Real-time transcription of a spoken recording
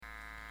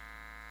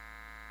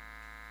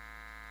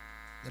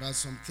There are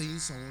some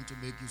things I want to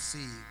make you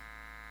see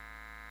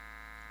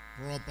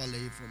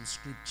properly from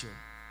Scripture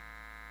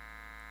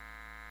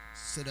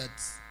so that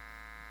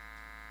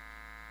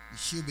you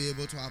should be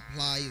able to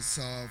apply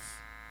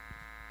yourself,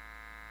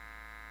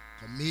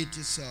 commit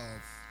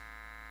yourself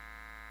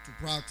to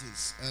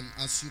practice. And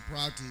as you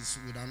practice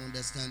with an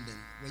understanding,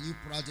 when you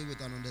practice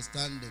with an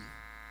understanding,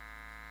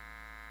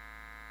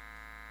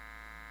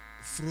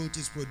 fruit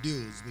is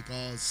produced,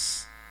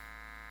 because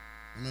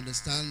an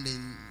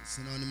understanding is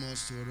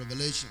synonymous to a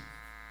revelation.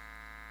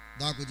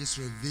 That which is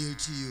revealed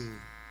to you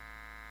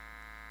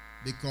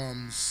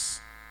becomes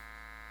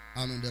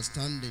an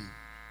understanding.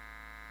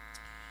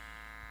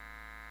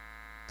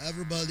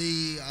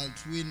 Everybody, as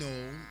we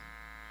know,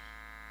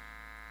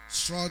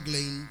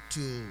 struggling to,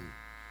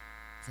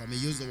 if I may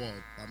use the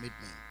word, permit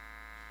me,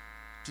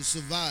 to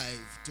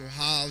survive, to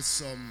have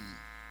some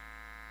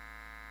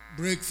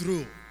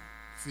breakthrough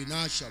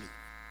financially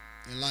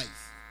in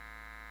life.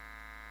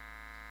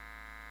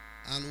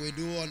 And we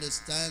do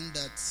understand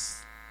that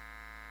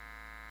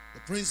the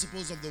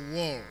principles of the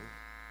world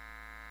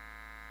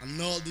are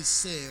not the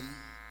same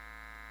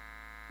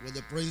with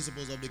the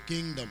principles of the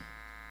kingdom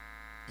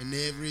in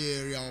every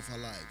area of our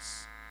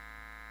lives.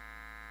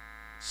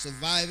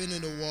 Surviving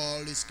in the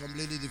world is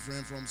completely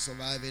different from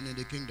surviving in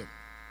the kingdom.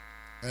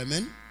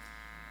 Amen?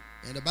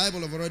 And the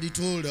Bible have already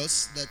told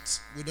us that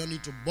we don't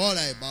need to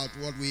bother about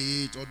what we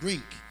eat or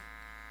drink.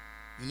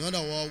 In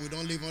other words, we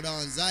don't live under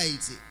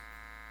anxiety.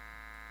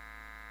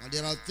 And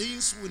there are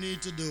things we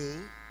need to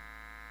do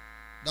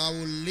that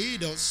will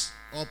lead us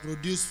or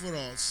produce for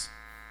us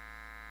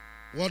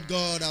what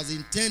God has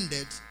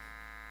intended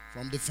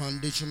from the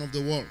foundation of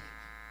the world.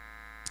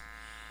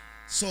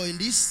 So in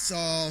these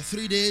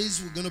 3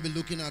 days, we're going to be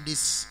looking at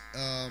this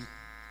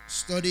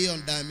study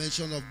on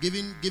dimension of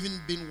giving. Giving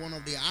being one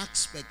of the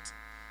aspects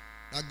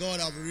that God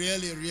have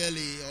really,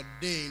 really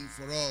ordained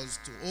for us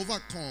to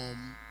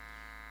overcome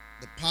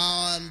the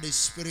power and the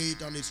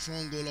spirit and the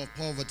stronghold of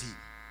poverty.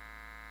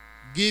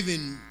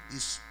 Giving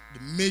is the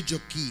major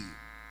key.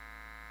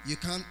 You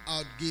can't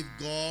outgive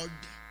God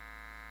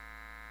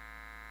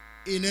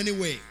in any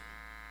way.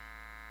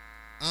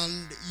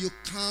 And you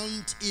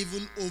can't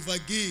even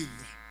overgive.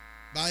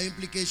 By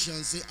implication,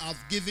 say,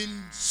 I've given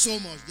so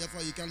much,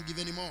 therefore you can't give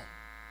any more.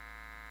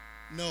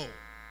 No.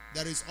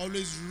 There is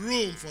always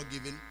room for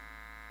giving.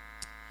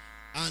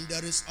 And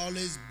there is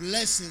always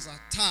blessings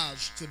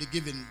attached to the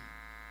giving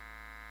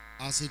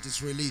as it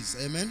is released.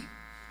 Amen?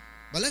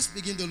 But let's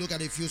begin to look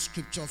at a few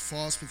scriptures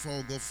first before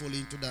we go fully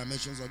into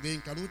dimensions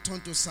again. Can we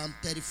turn to Psalm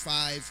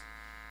 35,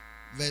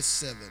 verse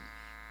 7?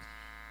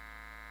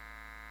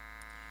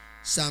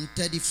 Psalm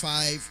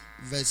 35,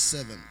 verse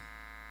 7.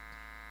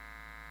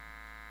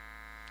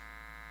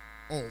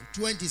 Oh,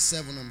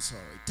 27, I'm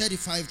sorry.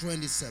 35,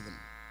 27.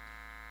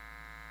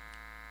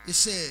 It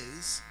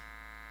says,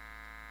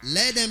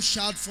 let them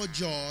shout for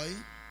joy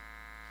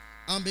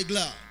and be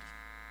glad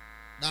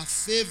that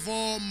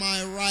favor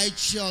my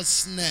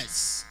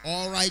righteousness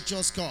or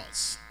righteous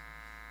cause.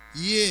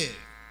 Yea,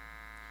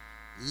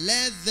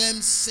 let them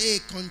say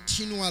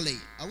continually.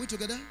 Are we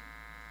together?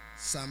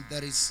 Psalm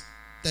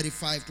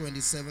 35,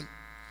 27.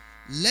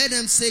 Let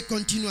them say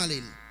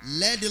continually,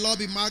 let the Lord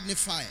be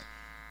magnified,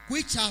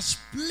 which has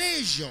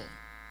pleasure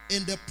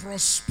in the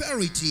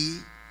prosperity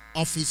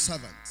of his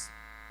servants.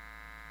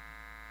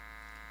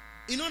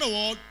 In other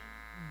words,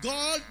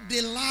 God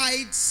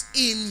delights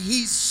in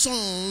his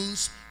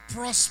sons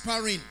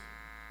prospering.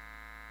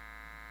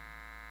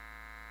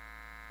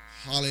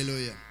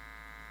 Hallelujah.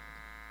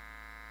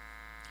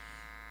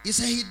 He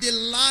said he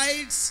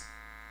delights,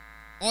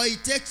 or he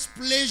takes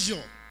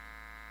pleasure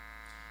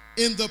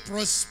in the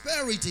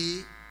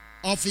prosperity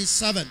of his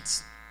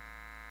servants.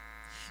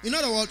 In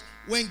other words,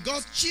 when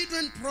God's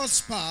children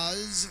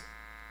prospers,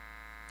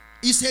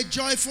 it's a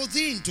joyful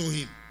thing to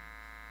him.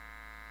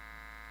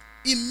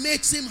 It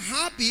makes him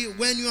happy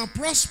when you are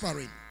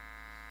prospering.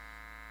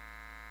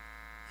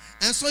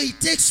 And so he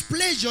takes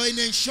pleasure in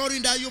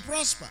ensuring that you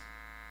prosper.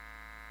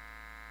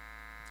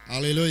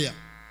 Hallelujah.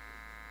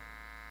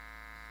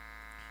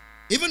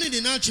 Even in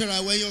the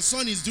natural, when your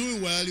son is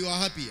doing well, you are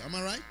happy. Am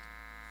I right?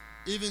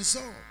 Even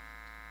so.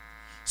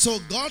 So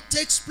God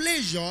takes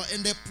pleasure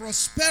in the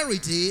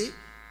prosperity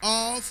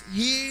of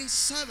his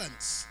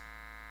servants.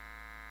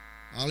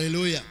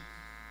 Hallelujah.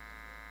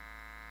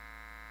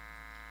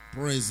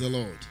 Praise the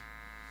Lord.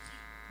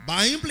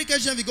 By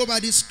implication, if we go by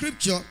this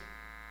scripture,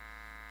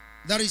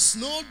 there is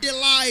no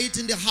delight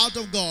in the heart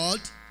of God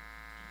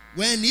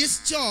when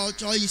his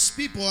church or his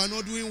people are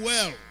not doing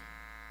well.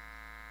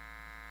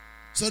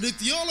 So the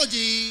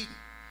theology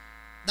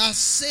that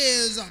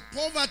says that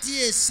poverty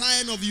is a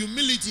sign of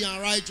humility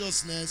and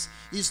righteousness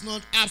is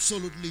not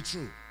absolutely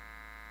true.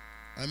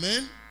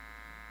 Amen?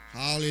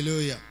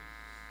 Hallelujah.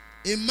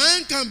 A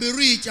man can be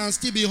rich and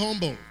still be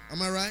humble.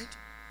 Am I right?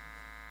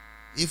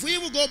 If we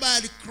will go by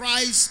the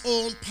Christ's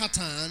own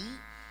pattern,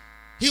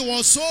 he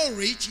was so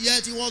rich,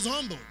 yet he was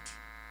humbled.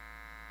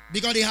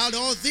 Because he had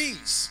all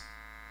things.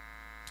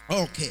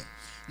 Okay.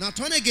 Now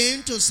turn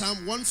again to Psalm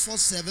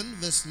 147,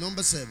 verse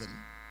number 7.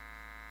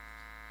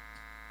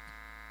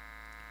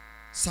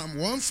 Psalm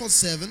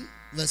 147,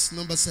 verse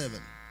number 7.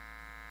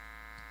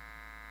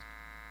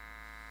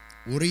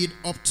 We read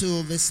up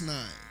to verse 9.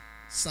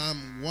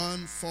 Psalm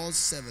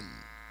 147,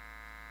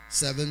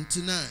 7 to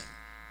 9.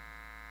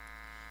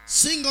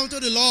 Sing unto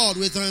the Lord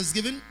with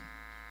thanksgiving.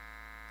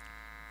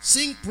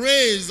 Sing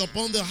praise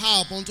upon the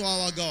harp unto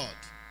our God,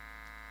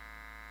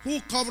 who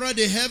covereth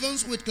the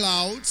heavens with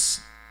clouds,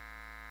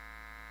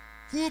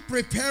 who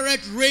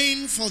prepareth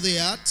rain for the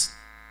earth,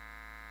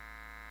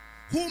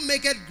 who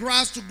maketh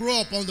grass to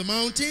grow upon the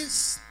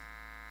mountains.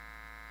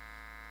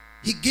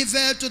 He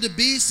giveth to the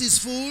beasts his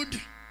food,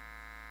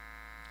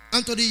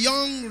 and to the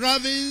young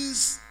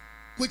ravens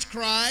which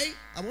cry.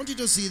 I want you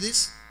to see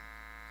this.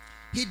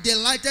 He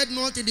delighted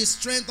not in the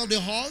strength of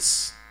the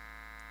horse.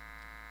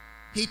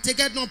 He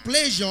taketh no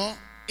pleasure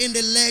in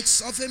the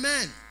legs of a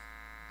man.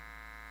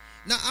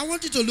 Now I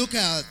want you to look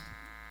at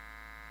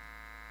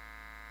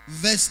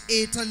verse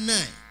 8 and 9.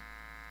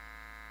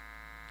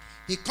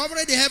 He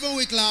covered the heaven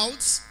with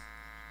clouds.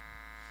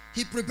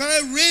 He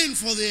prepared rain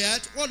for the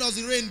earth. What does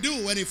the rain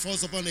do when it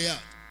falls upon the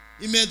earth?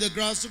 He made the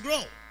grass to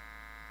grow.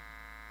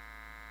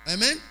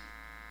 Amen.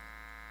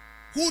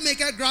 Who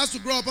maketh grass to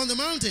grow upon the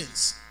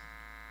mountains?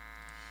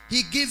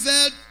 He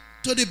giveth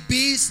to the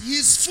beasts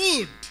his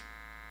food,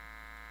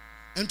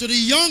 and to the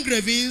young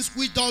ravens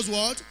which does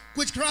what?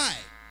 Which cry.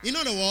 In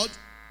other words,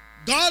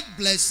 God's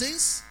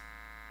blessings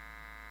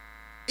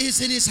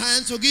is in his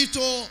hands to give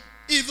to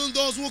even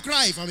those who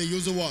cry, if I may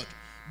use the word.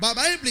 But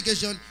by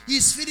implication,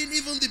 he's feeding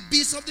even the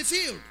beasts of the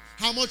field.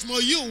 How much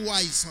more you who are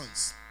his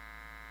sons?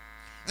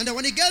 And then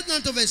when he gets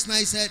down to verse 9,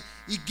 he said,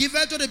 he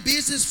giveth to the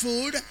beasts his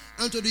food,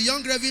 and to the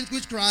young ravens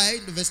which cry.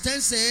 The verse 10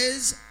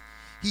 says,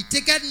 he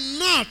taketh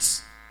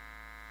not,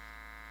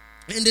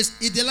 and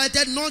he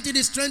delighted not in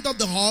the strength of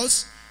the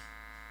horse.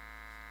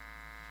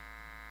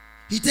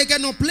 He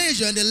taketh no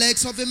pleasure in the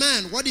legs of a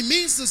man. What he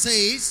means to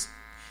say is,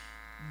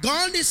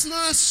 God is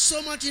not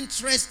so much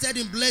interested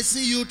in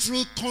blessing you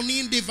through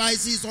cunning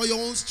devices or your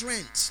own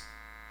strength.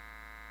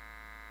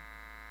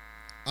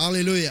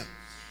 Hallelujah.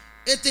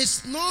 It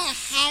is not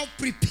how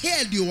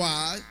prepared you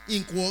are,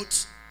 in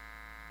quotes,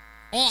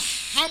 or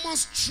how much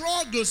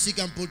struggles you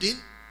can put in,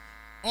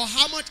 or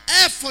how much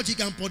effort you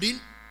can put in,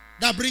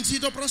 that brings you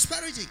to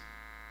prosperity.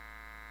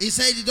 He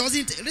said he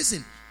doesn't,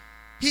 listen,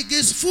 he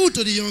gives food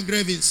to the young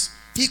ravens.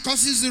 He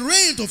causes the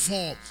rain to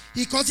fall.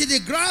 He causes the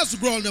grass to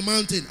grow on the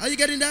mountain. Are you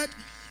getting that?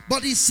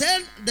 But he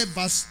said, the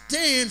verse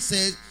 10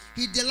 says,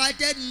 he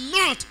delighted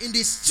not in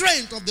the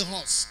strength of the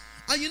horse.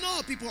 And you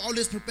know, people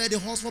always prepare the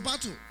horse for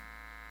battle.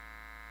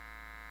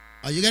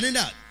 Are you getting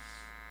that?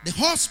 The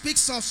horse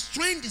speaks of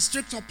strength, it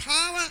speaks of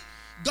power.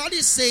 God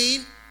is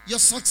saying, your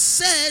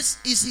success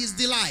is his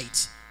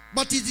delight.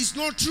 But it is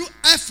not through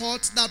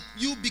effort that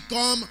you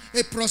become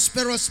a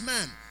prosperous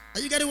man. Are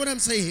you getting what I'm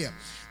saying here?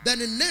 Then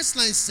the next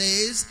line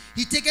says,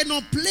 he taketh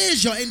no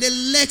pleasure in the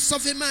legs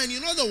of a man.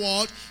 In other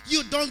words,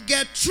 you don't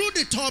get through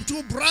the top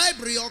through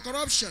bribery or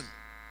corruption.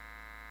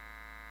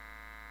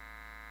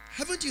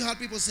 Haven't you heard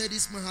people say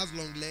this man has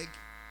long leg?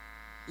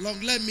 Long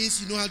leg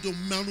means you know how to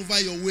maneuver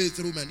your way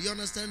through, man. You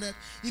understand that?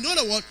 In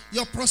other words,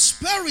 your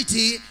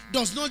prosperity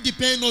does not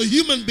depend on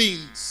human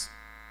beings.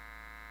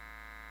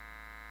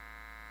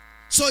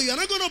 So you're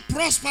not going to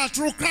prosper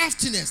through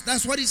craftiness.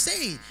 That's what he's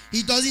saying.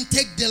 He doesn't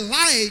take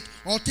delight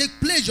or take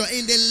pleasure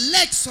in the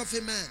legs of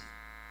a man.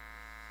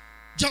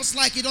 Just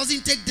like he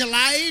doesn't take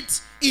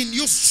delight in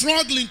you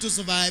struggling to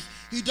survive,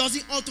 he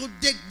doesn't also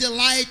take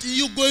delight in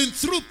you going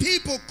through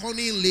people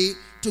cunningly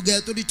to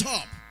get to the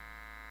top.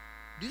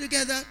 Did you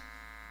get that?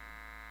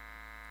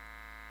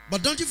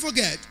 But don't you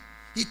forget,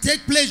 he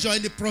takes pleasure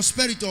in the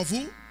prosperity of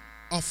who?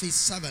 Of his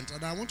servant.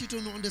 And I want you to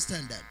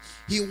understand that.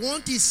 He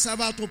wants his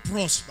servant to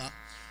prosper.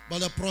 But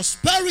the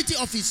prosperity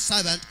of his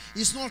servant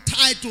is not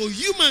tied to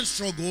human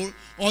struggle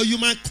or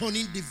human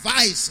cunning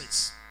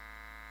devices.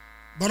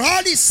 But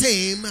all the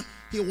same,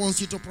 he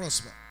wants you to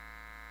prosper.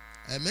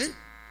 Amen?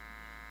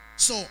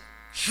 So,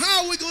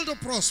 how are we going to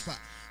prosper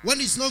when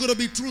it's not going to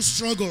be through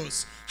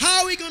struggles?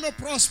 How are we going to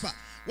prosper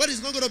when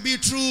it's not going to be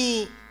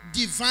through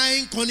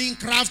divine cunning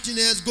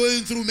craftiness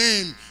going through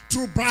men,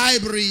 through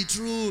bribery,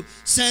 through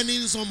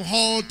sending some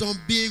hot or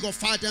big or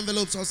fat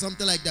envelopes or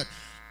something like that?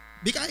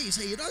 Because you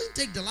say he doesn't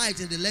take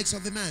delight in the legs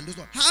of a man.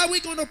 How are we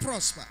going to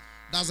prosper?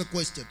 That's the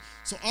question.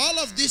 So all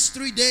of these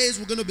 3 days,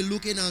 we're going to be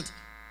looking at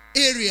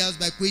areas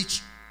by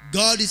which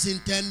God is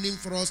intending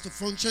for us to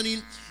function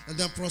in, and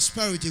then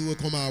prosperity will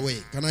come our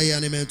way. Can I hear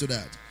an amen to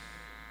that?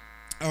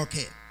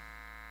 Okay.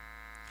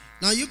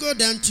 Now you go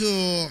down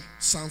to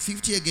Psalm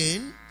 50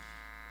 again.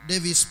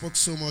 David spoke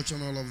so much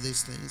on all of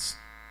these things.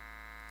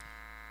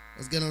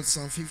 Let's get on to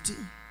Psalm 50.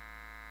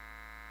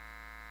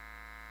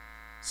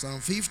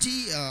 Psalm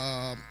 50,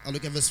 I'll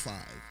look at verse 5.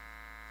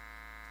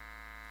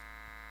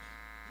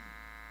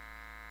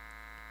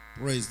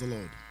 Praise the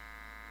Lord.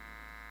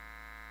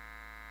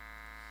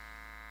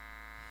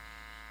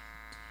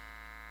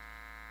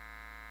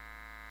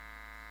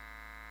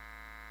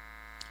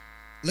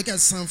 Look at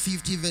Psalm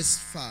 50, verse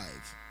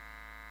 5.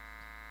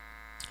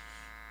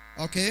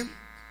 Okay?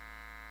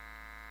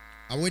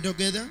 Are we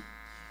together?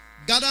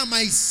 gather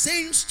my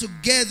saints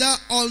together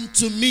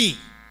unto me.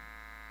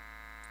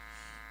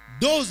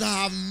 Those that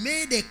have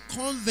made a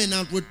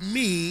covenant with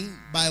me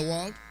by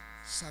what?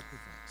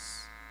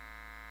 Sacrifice.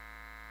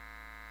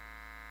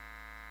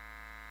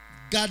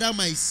 Gather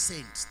my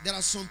saints. There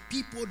are some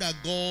people that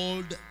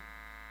God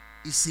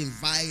is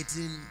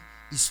inviting,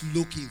 is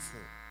looking for.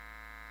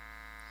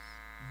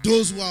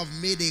 Those who have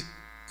made a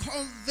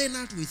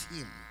covenant with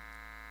him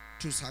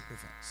through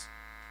sacrifice.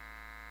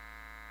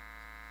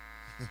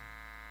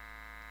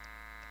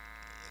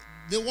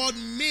 The word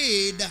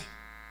made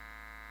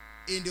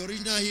in the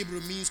original Hebrew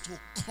means to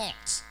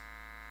cut.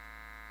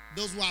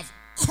 Those who have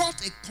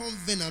cut a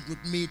covenant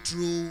with me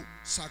through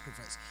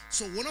sacrifice.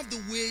 So one of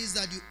the ways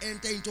that you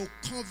enter into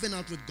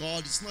covenant with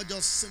God is not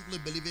just simply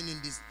believing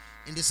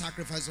in the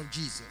sacrifice of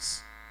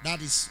Jesus.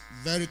 That is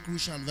very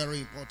crucial and very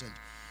important.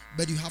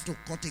 But you have to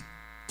cut a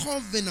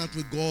covenant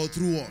with God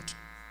through what?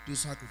 Through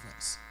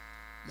sacrifice.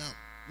 Now,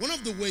 one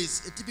of the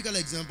ways, a typical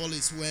example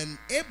is when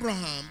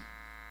Abraham,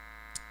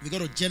 we go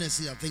to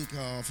Genesis, I think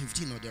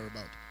 15 or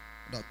thereabout,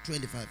 about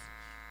 25.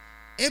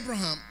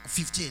 Abraham,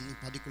 15 in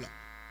particular.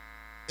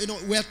 You know,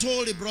 we are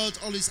told he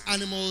brought all his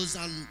animals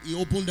and he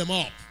opened them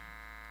up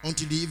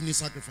until the evening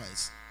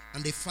sacrifice.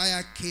 And the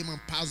fire came and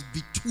passed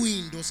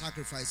between those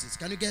sacrifices.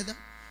 Can you get that?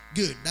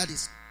 Good. That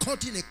is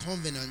cutting a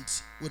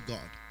covenant with God.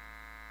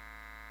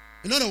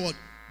 In other words,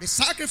 the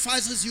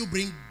sacrifices you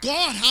bring,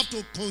 God have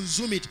to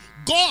consume it.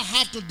 God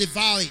have to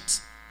devour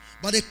it.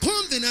 But the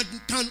covenant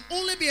can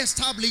only be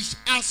established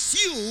as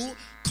you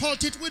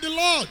cut it with the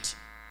Lord.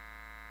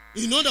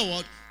 In other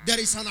words, there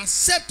is an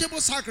acceptable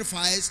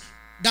sacrifice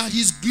that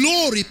his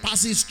glory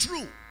passes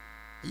through.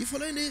 Are you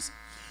following this?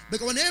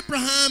 Because when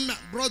Abraham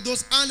brought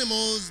those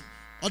animals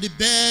or the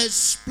bears,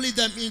 split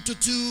them into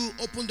two,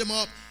 opened them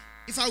up.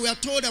 If I were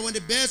told that when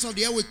the bears of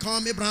the air would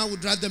come, Abraham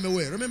would drive them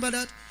away. Remember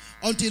that?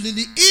 Until in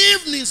the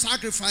evening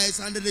sacrifice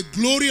and the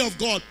glory of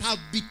God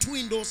passed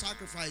between those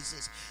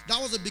sacrifices. That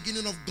was the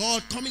beginning of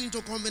God coming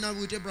into covenant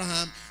with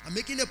Abraham and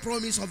making a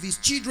promise of his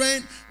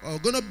children are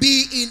going to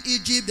be in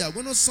Egypt. They are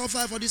going to suffer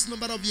for this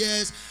number of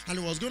years and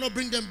he was going to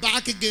bring them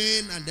back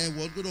again and then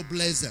was going to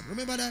bless them.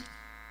 Remember that?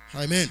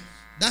 Amen.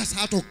 That's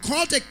how to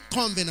cut a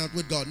covenant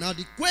with God. Now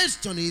the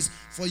question is,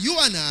 for you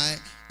and I,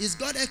 is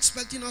God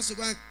expecting us to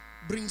go and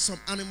bring some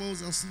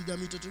animals and split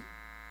them into two?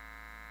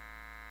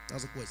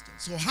 That's a question.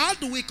 So how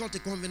do we cut a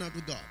covenant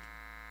with God?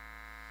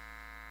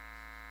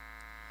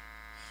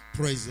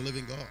 Praise the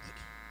living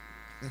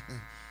God.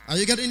 Are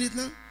you getting it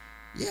now?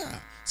 Yeah.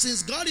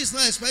 Since God is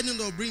not expecting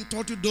to bring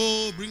turtle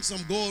dove, bring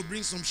some gold,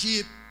 bring some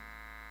sheep,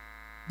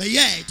 but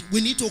yet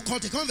we need to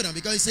cut a covenant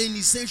because he's saying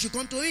his saints should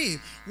come to him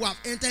who have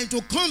entered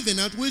into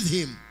covenant with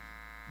him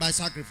by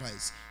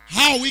sacrifice.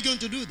 How are we going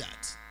to do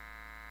that?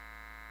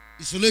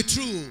 It's only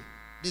through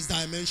this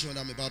dimension that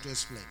I'm about to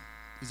explain.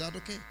 Is that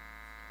okay?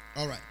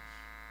 All right.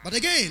 But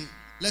again,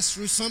 let's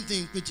read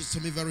something which is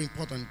to me very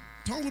important.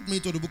 Turn with me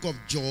to the book of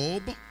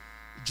Job,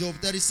 Job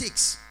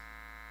 36.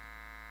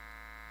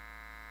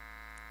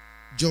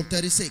 Job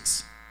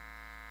 36.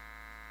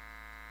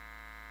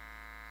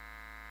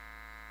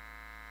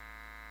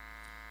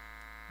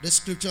 This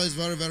scripture is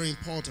very, very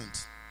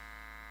important.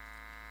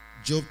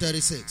 Job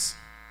 36.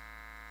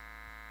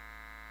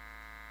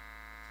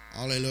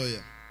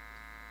 Hallelujah.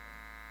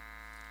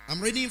 I'm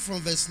reading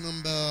from verse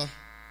number...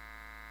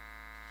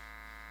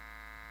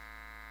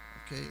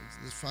 Okay,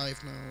 is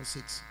 5 now or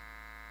 6?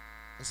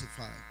 Let's say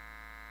 5.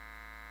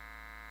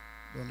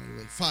 Don't know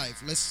the way.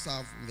 5. Let's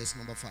start from verse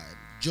number 5.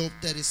 Job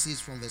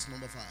 36 from verse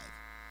number 5.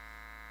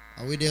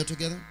 Are we there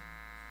together?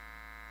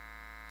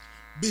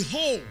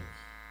 Behold,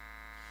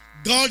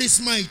 God is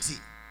mighty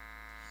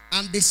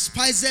and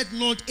despiseth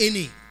not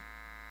any.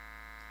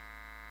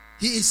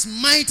 He is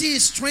mighty in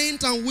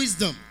strength and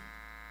wisdom.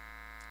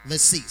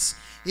 Verse 6.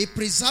 He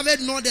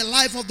preserveth not the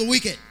life of the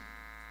wicked,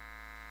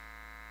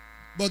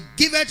 but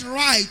giveth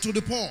right to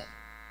the poor.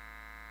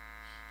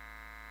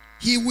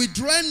 He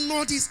withdraweth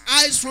not his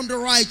eyes from the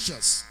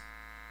righteous,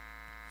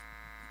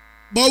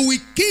 but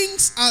with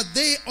kings are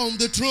they on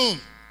the throne.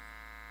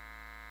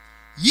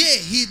 Yea,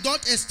 he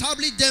doth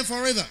establish them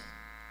forever,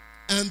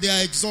 and they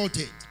are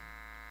exalted.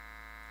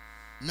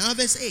 Now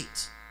verse 8.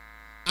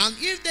 And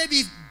if they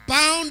be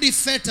bound in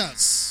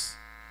fetters,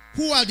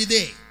 who are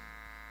they?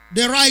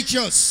 The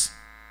righteous.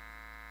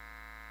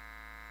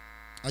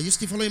 Are you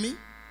still following me?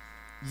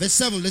 Verse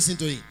 7, listen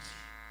to it.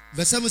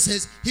 Verse 7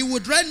 says, he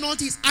would dread not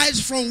his eyes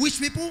from which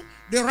people?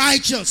 The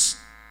righteous.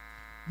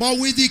 But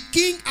with the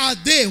king are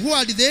they. Who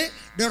are they?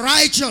 The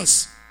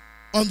righteous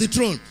on the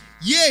throne.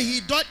 Yea, he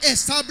doth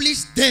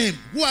establish them.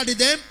 Who are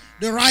them?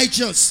 The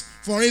righteous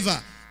forever.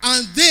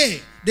 And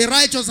they, the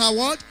righteous, are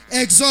what?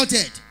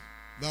 Exalted.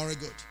 Very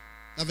good.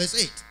 Now verse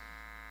 8.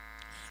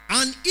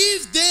 And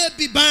if they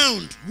be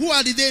bound, who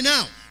are they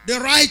now? The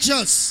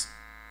righteous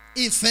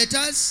in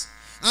fetters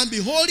and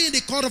beholding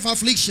the court of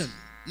affliction.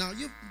 Now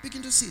you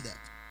begin to see that.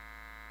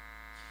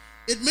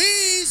 It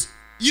means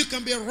you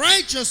can be a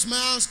righteous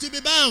man still be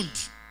bound.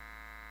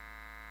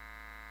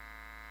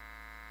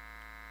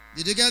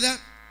 Did you get that?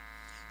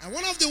 And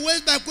one of the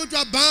ways by which we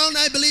are bound,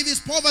 I believe, is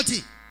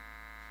poverty.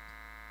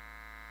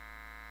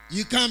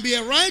 You can be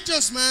a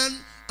righteous man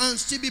and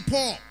still be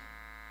poor.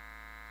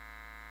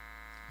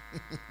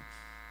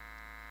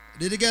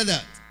 Did you get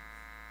that?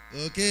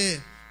 Okay.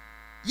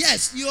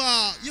 Yes, you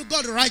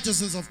got the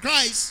righteousness of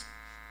Christ.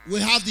 We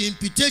have the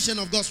imputation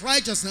of God's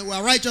righteousness. We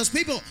are righteous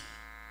people.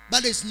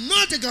 But it's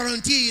not a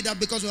guarantee that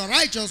because we are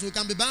righteous, we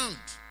can be bound.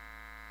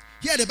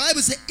 Here the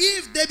Bible says,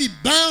 if they be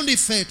bound in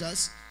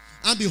fetters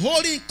and be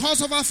holding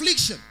cause of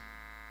afflictions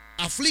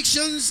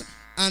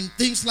and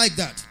things like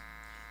that.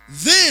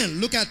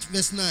 Then, look at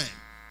verse 9.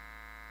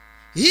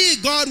 He,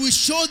 God, will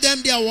show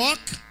them their work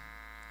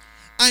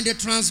and the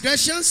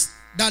transgressions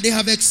that they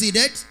have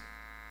exceeded.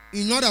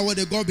 In other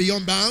words, they go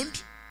beyond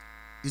bound.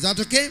 Is that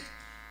okay?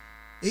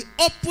 He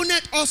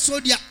opened also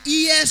their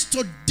ears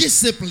to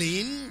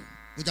discipline,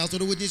 which has to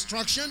do with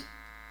instruction,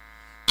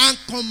 and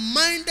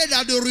commanded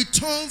that they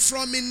return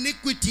from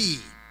iniquity,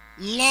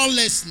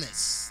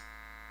 lawlessness.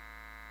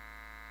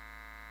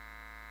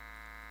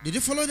 Did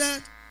you follow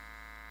that?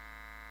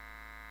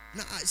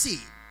 Now, see,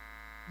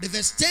 the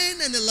verse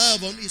 10 and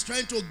 11 is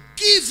trying to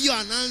give you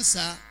an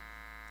answer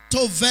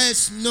to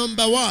verse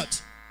number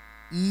what?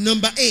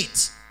 Number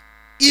 8.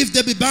 If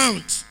they be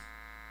bound,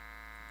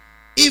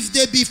 if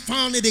they be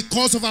found in the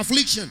cause of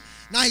affliction.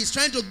 Now he's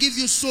trying to give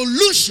you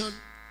solution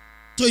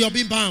to your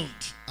being bound.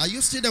 Are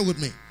you still there with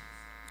me?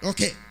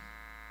 Okay.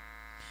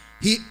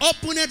 He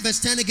opened it, verse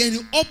 10 again. He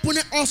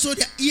opened also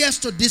their ears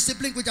to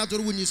discipline, which has to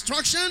do with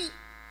instruction,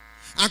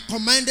 and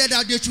commanded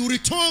that they should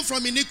return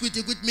from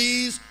iniquity, which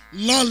means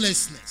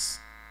lawlessness.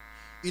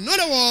 In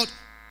other words,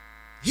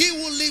 he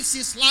who lives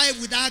his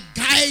life without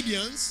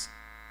guidance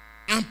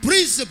and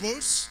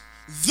principles,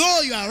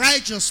 though you are a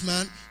righteous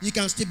man, you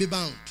can still be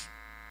bound.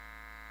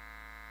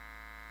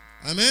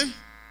 Amen.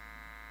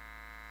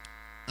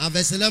 And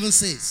verse 11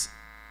 says,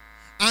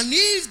 and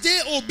if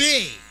they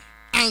obey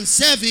and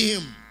serve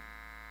him,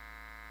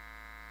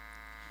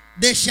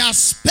 they shall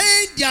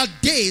spend their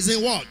days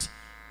in what?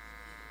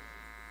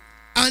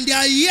 And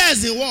their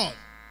years in what?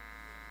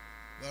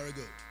 Very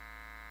good.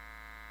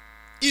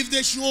 If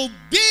they should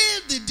obey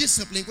the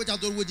discipline, which I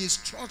told with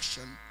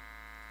instruction,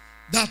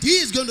 that he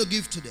is going to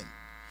give to them.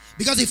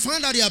 Because he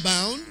found that they are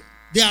bound,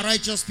 they are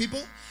righteous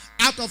people,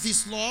 out of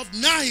his love.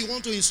 Now he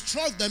wants to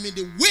instruct them in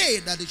the way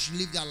that they should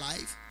live their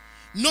life,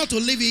 not to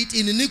live it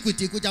in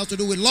iniquity, which has to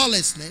do with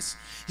lawlessness.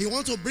 He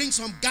wants to bring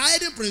some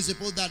guiding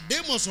principles that they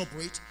must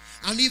operate.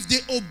 And if they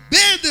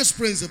obey these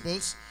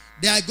principles,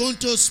 they are going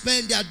to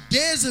spend their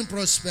days in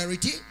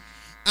prosperity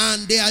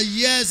and their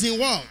years in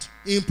what?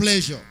 In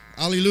pleasure.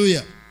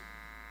 Hallelujah.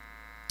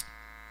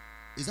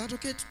 Is that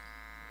okay?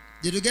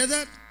 Did you get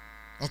that?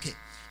 Okay.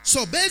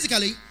 So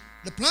basically,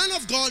 the plan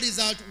of God is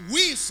that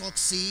we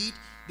succeed.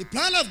 The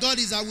plan of God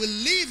is that we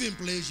live in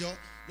pleasure.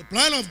 The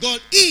plan of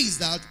God is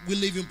that we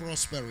live in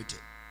prosperity.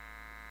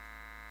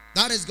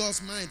 That is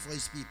God's mind for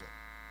his people.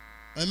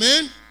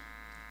 Amen?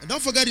 And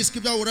don't forget the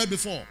scripture we read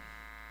before.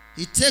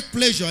 He takes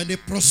pleasure in the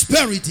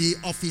prosperity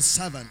of his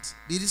servant.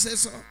 Did he say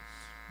so?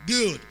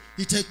 Good.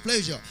 He takes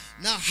pleasure.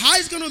 Now, how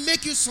is going to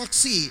make you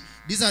succeed?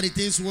 These are the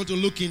things we want to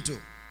look into.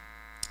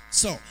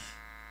 So,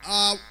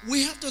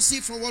 we have to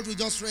see from what we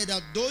just read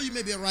that though you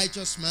may be a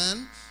righteous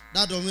man,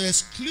 that doesn't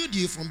exclude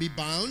you from being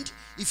bound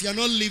if you are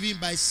not living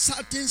by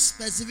certain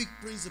specific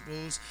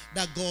principles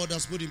that God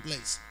has put in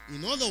place.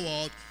 In other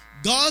words,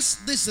 God's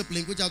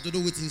discipline, which has to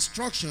do with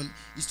instruction,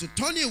 is to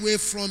turn you away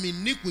from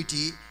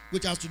iniquity,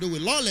 which has to do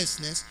with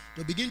lawlessness,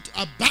 to begin to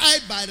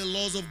abide by the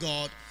laws of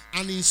God,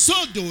 and in so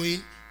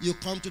doing, you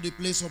come to the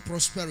place of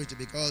prosperity,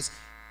 because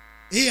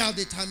he has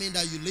determined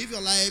that you live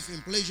your life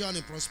in pleasure and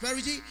in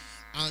prosperity,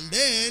 and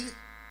then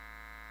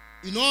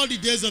in all the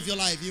days of your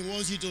life, he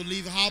wants you to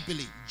live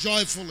happily,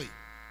 joyfully.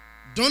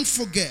 Don't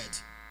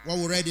forget what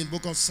we read in the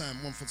book of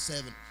Psalm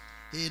 147.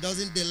 He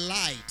doesn't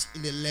delight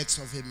in the legs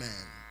of a man.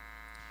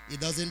 He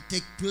doesn't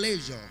take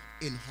pleasure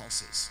in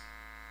horses.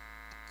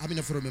 How many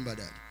of you remember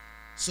that?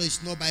 So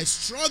it's not by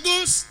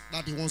struggles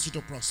that he wants you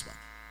to prosper.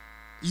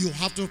 You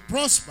have to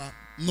prosper,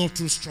 not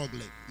through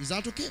struggling. Is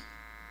that okay?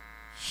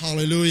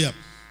 Hallelujah.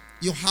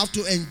 You have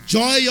to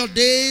enjoy your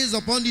days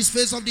upon this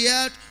face of the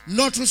earth,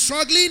 not through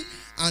struggling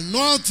and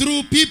not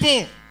through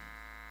people.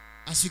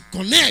 As you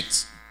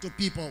connect to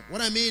people,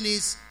 what I mean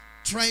is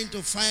trying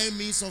to find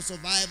means of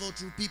survival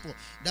through people.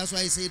 That's why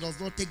I say it does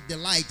not take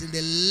delight in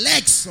the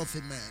legs of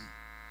a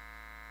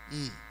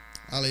man.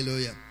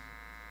 Hallelujah.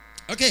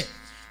 Okay,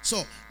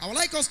 so I would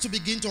like us to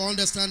begin to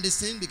understand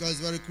this thing because it's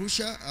very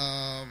crucial.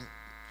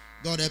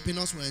 God helping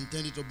us, we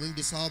intended to bring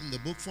this out in the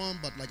book form,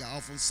 but like I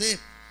often say,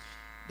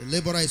 the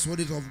laborer is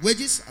worthy of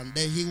wages, and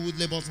then he who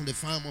labors on the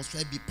farm must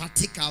try to be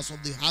partakers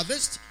of the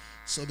harvest.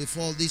 So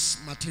before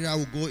this material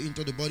will go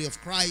into the body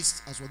of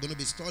Christ, as we're going to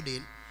be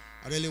studying,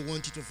 I really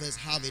want you to first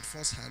have it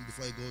firsthand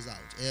before it goes out.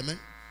 Amen?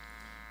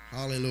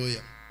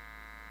 Hallelujah.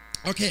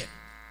 Okay.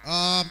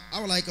 I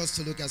would like us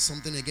to look at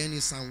something again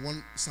in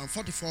Psalm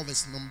 44,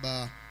 verse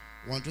number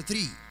 1 to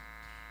 3.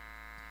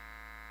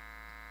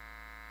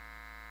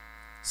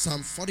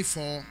 Psalm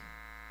 44,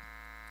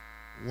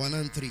 1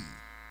 and 3.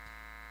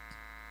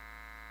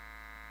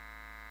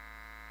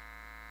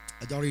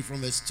 I don't read from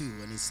verse 2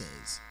 when it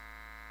says,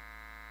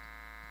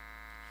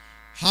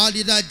 How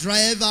did I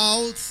drive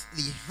out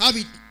the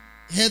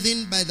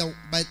heathen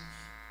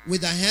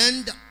with the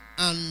hand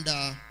and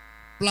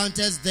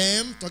planted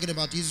them, talking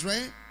about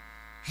Israel.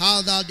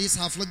 How thou didst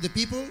afflict the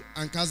people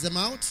and cast them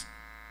out,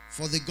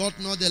 for they got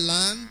not the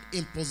land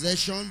in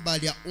possession by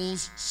their own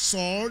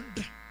sword,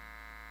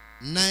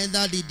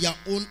 neither did their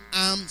own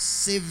arm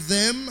save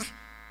them,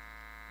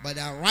 but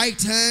thy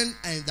right hand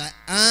and thy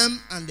arm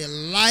and the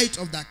light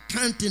of thy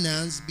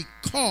countenance,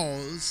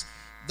 because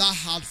thou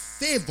had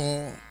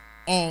favor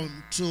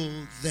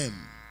unto them.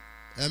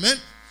 Amen.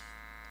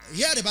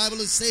 Here the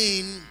Bible is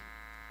saying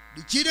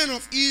the children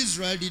of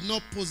Israel did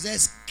not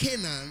possess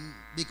Canaan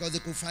because they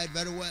could fight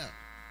very well.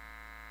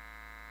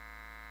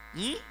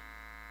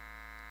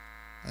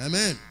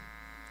 Amen.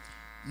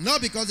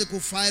 Not because they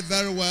could fight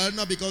very well,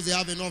 not because they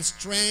have enough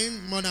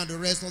strength more than the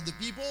rest of the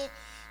people,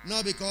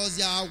 not because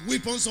their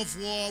weapons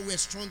of war were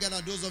stronger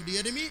than those of the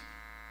enemy.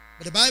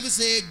 But the Bible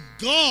says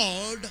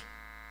God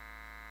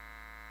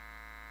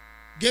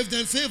gave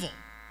them favor.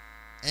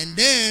 And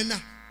then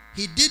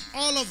he did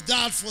all of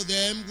that for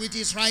them with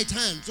his right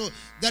hand. So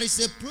there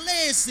is a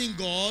place in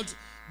God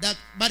that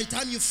by the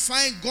time you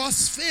find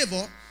God's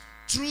favor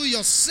through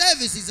your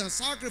services and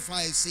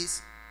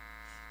sacrifices,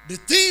 the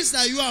things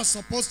that you are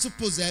supposed to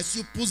possess,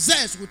 you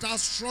possess without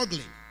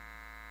struggling.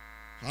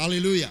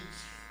 Hallelujah.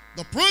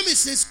 The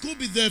promises could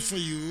be there for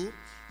you.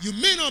 You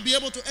may not be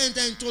able to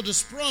enter into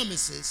those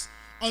promises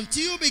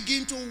until you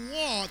begin to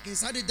walk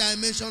inside the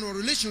dimension of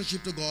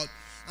relationship to God,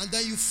 and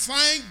then you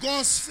find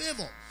God's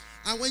favor.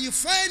 And when you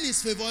find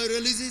his favor, he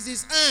releases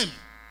his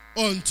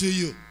arm unto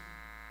you.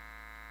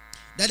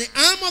 That the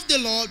arm of the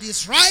Lord,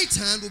 his right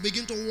hand, will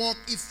begin to work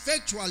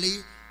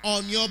effectually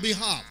on your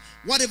behalf.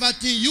 Whatever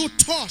thing you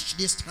touch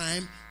this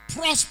time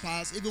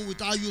prospers, even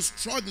without you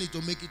struggling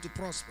to make it to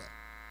prosper.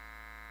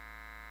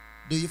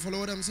 Do you follow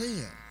what I'm saying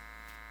here?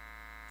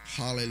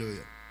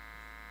 Hallelujah.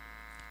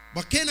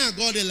 But Canaan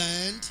got the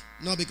land,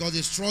 not because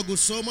they struggled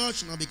so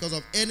much, not because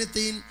of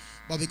anything,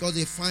 but because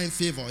they find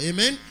favor.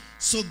 Amen?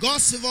 So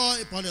God's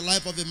favor upon the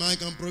life of a man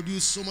can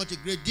produce so much a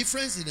great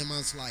difference in a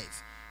man's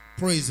life.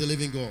 Praise the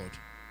living God.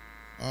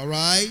 All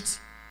right.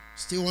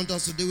 Still want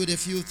us to deal with a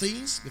few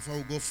things before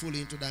we go fully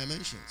into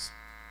dimensions.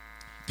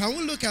 Can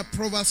we look at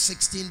Proverbs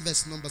 16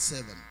 verse number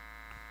 7?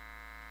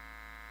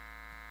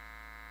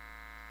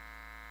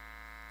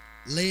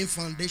 Laying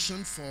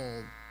foundation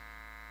for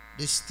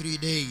these 3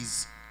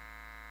 days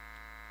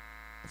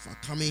of our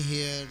coming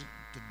here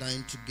to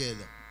dine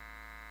together.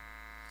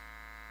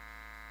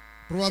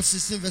 Proverbs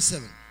 16 verse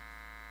 7.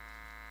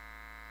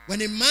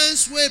 When a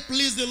man's way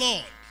please the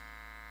Lord,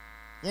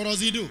 what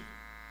does he do?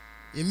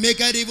 He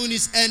maketh even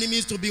his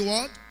enemies to be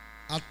what?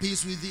 At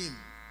peace with him.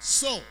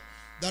 So,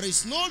 there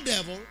is no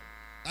devil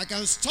that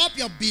can stop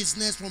your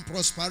business from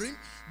prospering.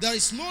 There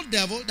is no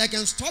devil that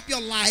can stop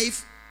your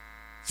life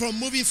from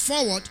moving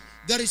forward.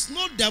 There is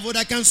no devil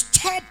that can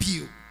stop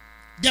you.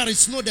 There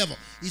is no devil.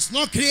 It's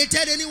not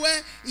created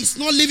anywhere. It's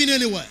not living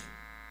anywhere.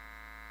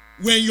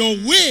 When your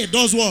way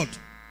does what?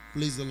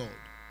 Please the Lord.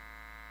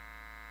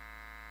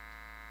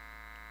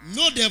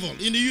 No devil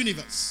in the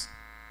universe.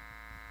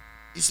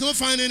 It's not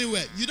found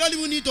anywhere. You don't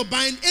even need to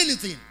bind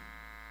anything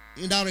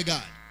in that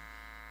regard.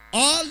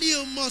 All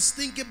you must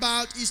think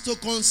about is to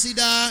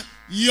consider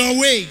your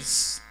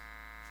ways.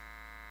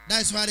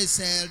 That's why they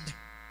said,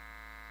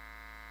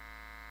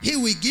 he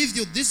will give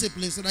you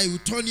discipline so that he will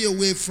turn you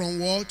away from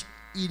what?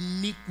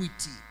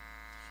 Iniquity.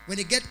 When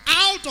you get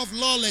out of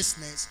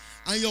lawlessness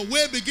and your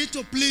way begin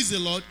to please the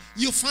Lord,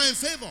 you find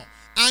favor.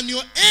 And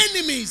your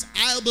enemies,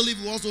 I believe,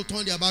 will also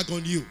turn their back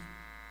on you.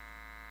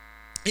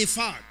 In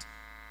fact,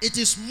 it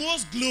is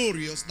most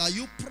glorious that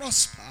you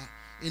prosper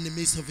in the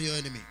midst of your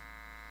enemy,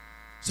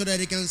 so that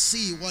they can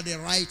see what the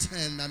right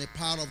hand and the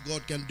power of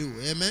God can do.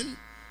 Amen?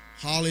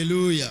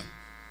 Hallelujah.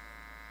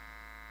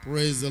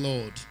 Praise the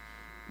Lord.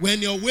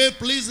 When your way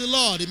please the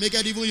Lord, it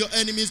maketh even your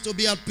enemies to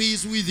be at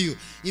peace with you.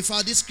 In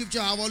fact, this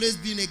scripture have always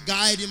been a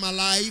guide in my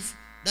life.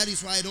 That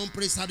is why I don't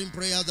pray certain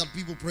prayers that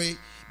people pray,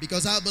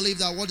 because I believe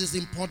that what is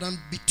important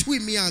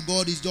between me and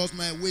God is just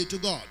my way to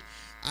God.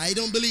 I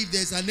don't believe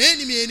there's an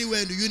enemy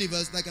anywhere in the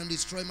universe that can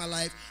destroy my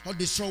life or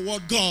destroy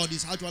what God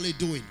is actually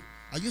doing.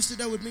 Are you still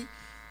there with me?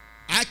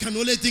 I can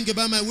only think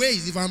about my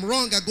ways. If I'm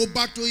wrong, I go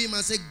back to him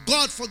and say,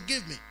 God,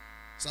 forgive me.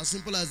 It's as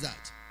simple as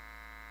that.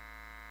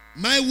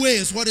 My way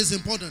is what is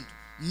important,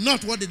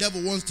 not what the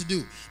devil wants to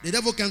do. The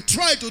devil can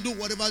try to do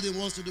whatever he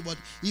wants to do, but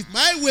if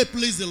my way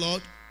please the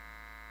Lord,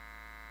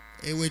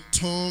 it will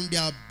turn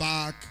their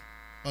back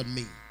on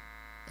me.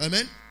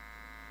 Amen?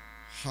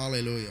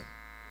 Hallelujah.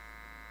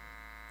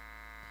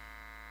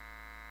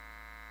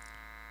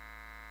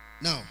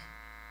 Now,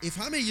 if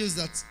I may use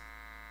that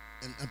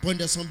and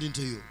point out something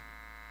to you.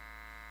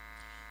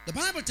 The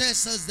Bible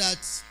tells us that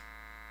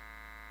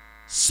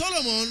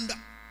Solomon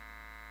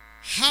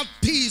had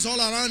peace all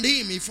around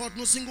him. He fought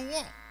no single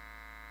war.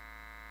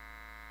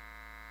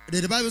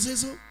 Did the Bible say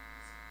so?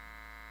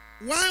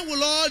 Why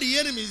will all the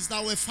enemies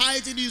that were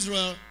fighting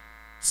Israel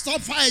stop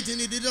fighting?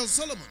 It did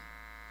Solomon.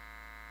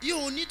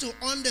 You need to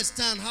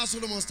understand how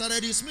Solomon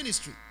started his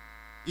ministry,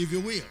 if you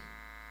will.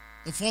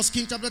 In 1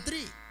 Kings chapter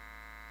 3.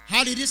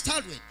 How did he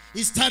start with?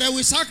 He started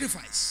with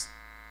sacrifice.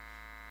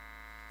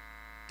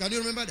 Can you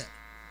remember that?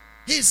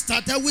 He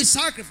started with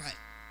sacrifice.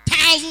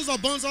 Thousands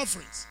of burnt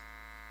offerings.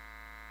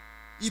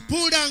 He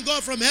pulled down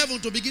God from heaven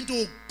to begin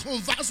to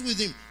converse with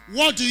him.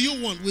 What do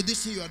you want with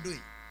this thing you are doing?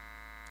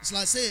 It's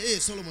like saying, hey,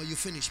 Solomon, you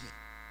finished me.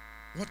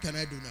 What can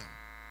I do now?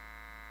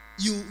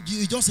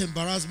 You just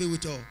embarrass me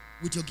with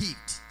your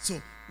gift.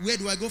 So where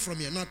do I go from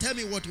here? Now tell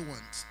me what you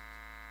want.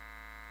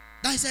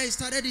 That's how he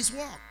started his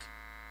work.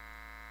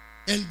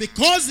 And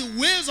because the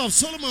ways of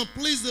Solomon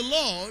pleased the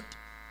Lord,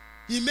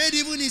 he made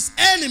even his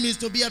enemies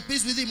to be at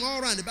peace with him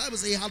all around. The Bible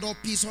says he had all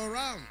peace all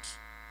around.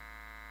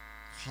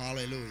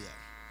 Hallelujah.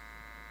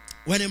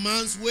 When a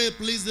man's way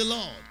pleased the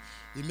Lord,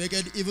 he made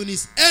even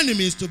his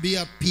enemies to be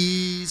at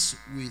peace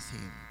with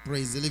him.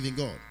 Praise the living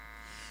God.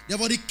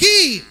 Therefore, the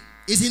key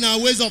is in our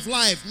ways of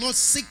life, not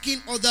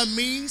seeking other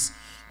means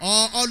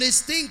or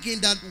always thinking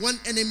that one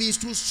enemy is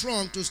too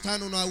strong to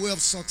stand on our way of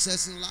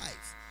success in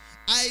life.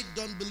 I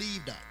don't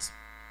believe that.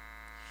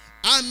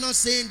 I'm not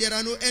saying there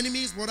are no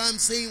enemies, but I'm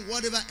saying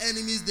whatever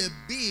enemies there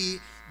be,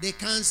 they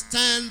can't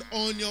stand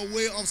on your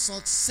way of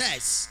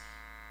success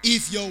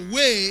if your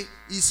way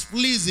is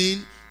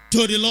pleasing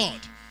to the Lord.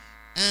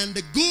 And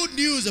the good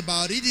news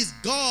about it is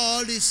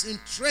God is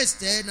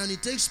interested and he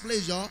takes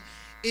pleasure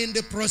in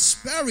the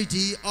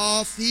prosperity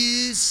of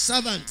his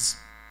servants.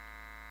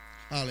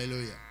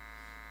 Hallelujah.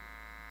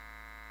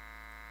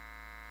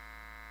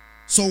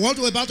 So what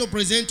we're about to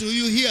present to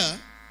you here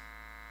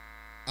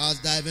as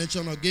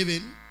dimension of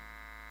giving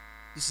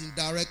is in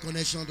direct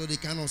connection to the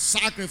kind of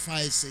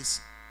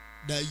sacrifices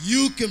that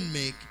you can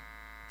make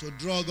to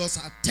draw God's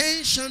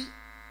attention,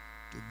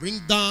 to bring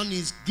down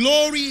his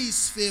glory,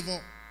 his favor,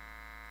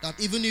 that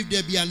even if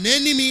there be an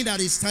enemy that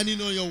is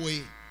standing on your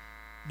way,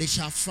 they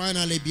shall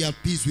finally be at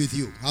peace with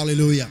you.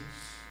 Hallelujah.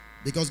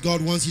 Because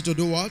God wants you to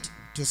do what?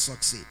 To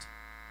succeed.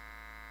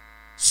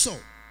 So,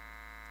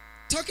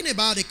 talking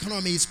about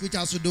economies, which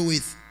has to do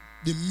with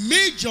the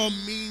major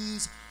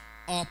means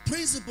or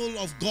principle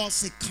of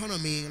God's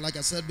economy, like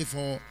I said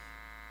before,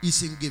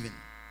 is in giving.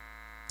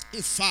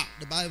 In fact,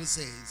 the Bible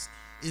says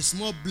it's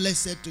more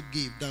blessed to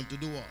give than to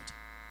do what?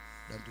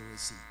 Than to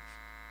receive.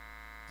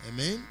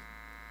 Amen.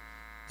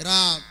 There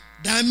are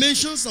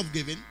dimensions of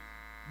giving,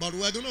 but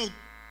we're going to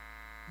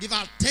give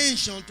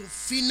attention to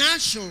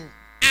financial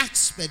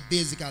aspect,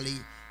 basically,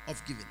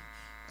 of giving.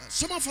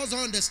 Some of us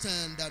don't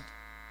understand that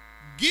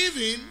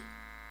giving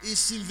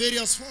is in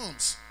various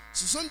forms.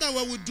 So sometimes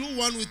when we do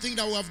one, we think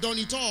that we have done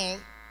it all.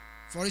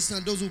 For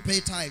instance, those who pay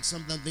tithe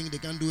sometimes think they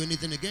can't do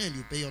anything again.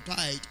 You pay your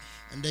tithe,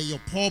 and then your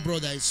poor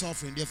brother is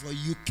suffering. Therefore,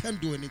 you can't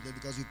do anything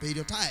because you paid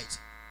your tithe.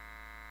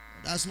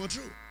 That's not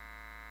true.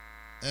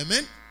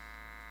 Amen?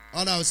 Or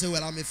I will say,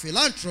 well, I'm a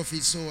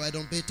philanthropist, so I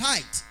don't pay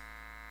tithe.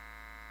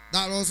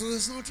 That also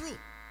is not true.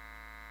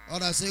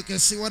 Or I say, okay,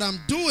 see what I'm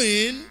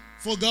doing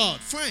for God.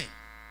 Fine.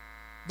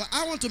 But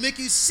I want to make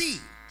you see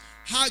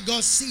how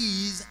God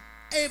sees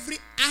every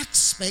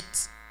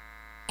aspect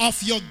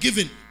of your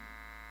giving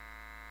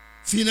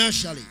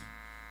financially.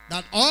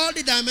 That all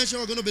the dimensions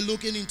we're going to be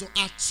looking into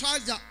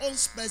attract their own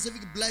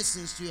specific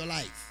blessings to your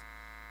life.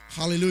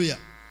 Hallelujah.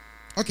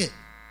 Okay.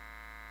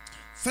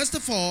 First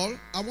of all,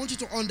 I want you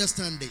to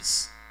understand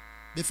this.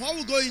 Before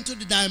we go into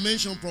the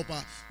dimension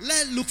proper,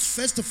 let's look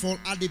first of all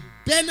at the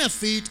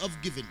benefit of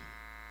giving.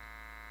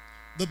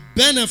 The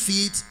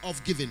benefit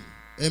of giving.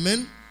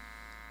 Amen.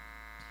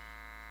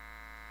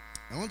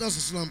 I want us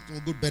to see a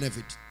good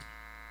benefit.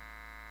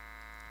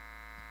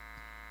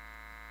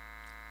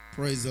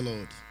 Praise the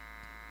Lord.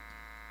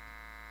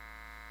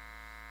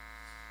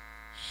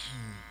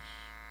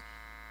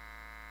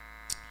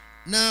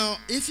 Now,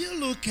 if you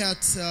look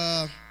at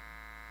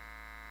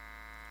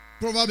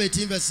Proverbs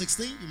 18 verse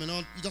 16,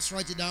 you just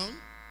write it down.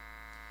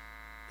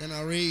 Then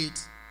I read.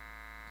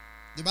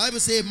 The Bible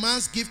says,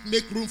 man's gift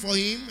make room for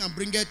him and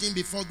bringeth him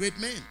before great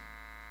men.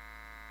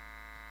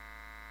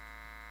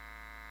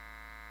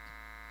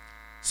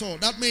 So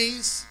that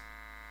means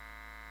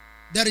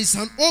there is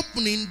an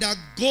opening that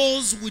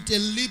goes with a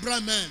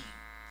liberal man.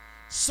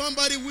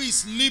 Somebody who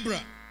is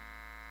liberal.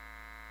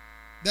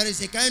 There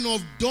is a kind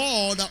of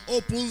door that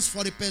opens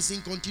for the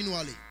person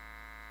continually.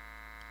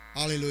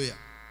 Hallelujah.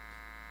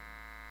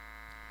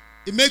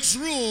 It makes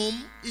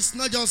room. It's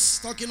not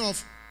just talking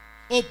of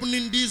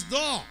opening this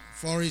door,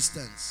 for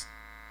instance.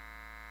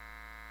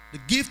 The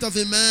gift of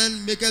a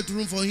man maketh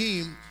room for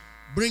him,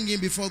 bring him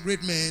before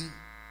great men.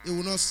 It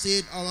will not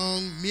sit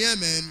along mere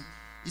men.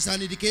 It's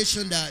an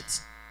indication that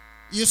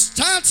you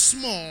start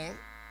small,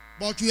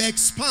 but you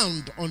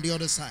expand on the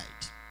other side.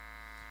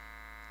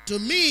 To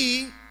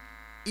me,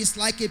 it's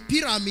like a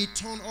pyramid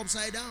turned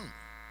upside down.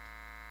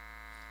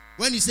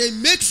 When you say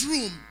makes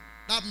room,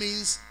 that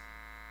means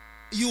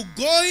you're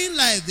going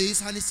like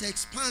this and it's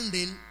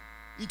expanding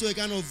into a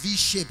kind of V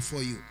shape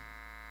for you.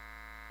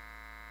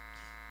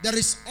 There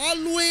is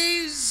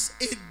always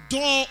a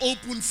door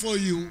open for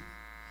you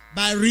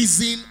by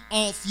reason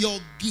of your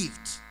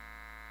gift.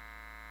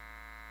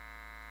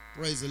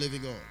 Praise the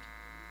living God.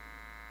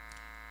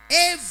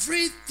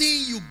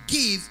 Everything you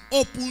give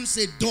opens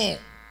a door.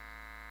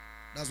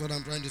 That's what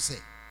I'm trying to say.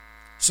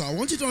 So I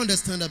want you to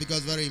understand that because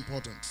it's very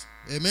important.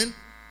 Amen.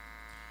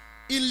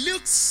 In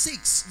Luke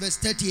 6 verse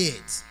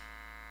 38,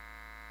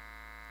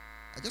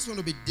 I just want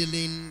to be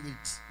dealing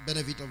with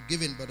benefit of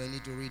giving, but I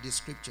need to read the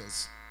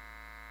scriptures.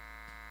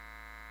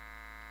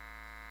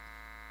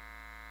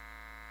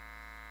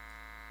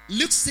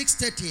 Luke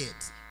 6:38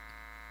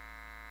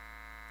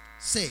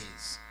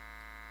 says,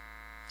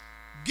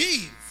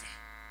 give,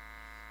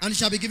 and it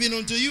shall be given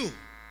unto you.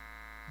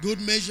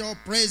 Good measure,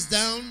 pressed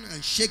down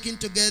and shaken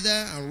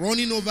together and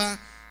running over,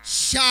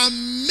 shall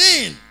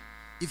men,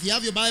 if you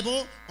have your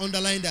Bible,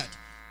 underline that,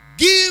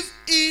 give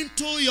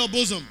into your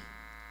bosom.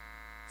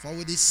 For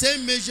with the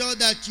same measure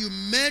that you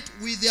met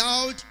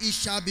without, it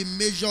shall be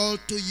measured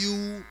to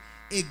you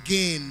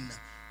again.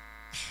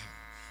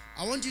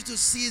 I want you to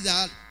see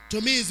that. To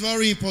me, it's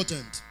very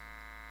important.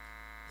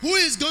 Who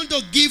is going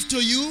to give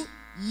to you?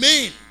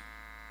 Men.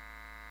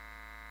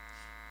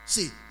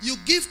 See, you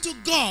give to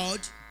God,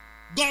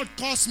 God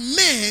calls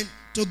men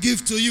to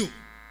give to you.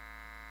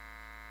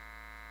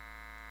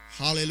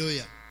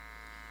 Hallelujah.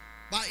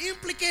 By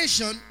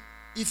implication,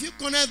 if you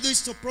connect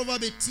this to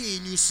Proverbs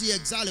 18, you see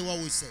exactly what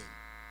we say.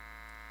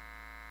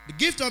 The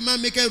gift of man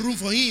maketh room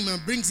for him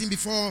and brings him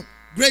before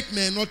great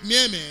men, not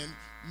mere men.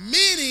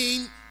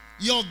 Meaning,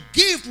 your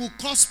gift will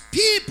cause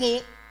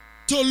people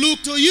to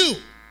look to you.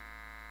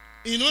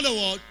 In other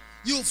words,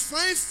 you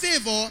find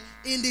favor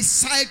in the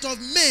sight of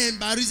men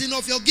by reason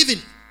of your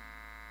giving.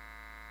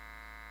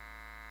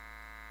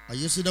 Are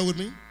you still there with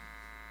me?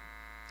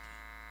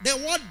 The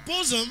word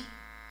bosom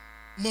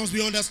must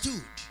be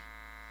understood.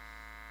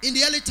 In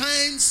the early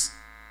times,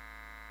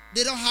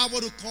 they don't have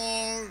what we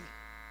call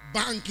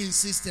banking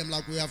system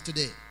like we have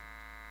today.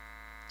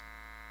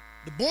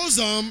 The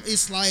bosom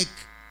is like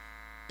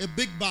a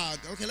big bag.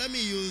 Okay, let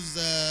me use,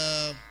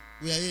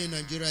 we are here in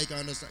Nigeria, you can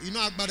understand. You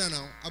know Agbada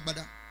now?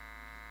 Agbada.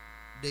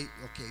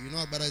 Okay, you know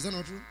Agbada, is that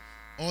not true?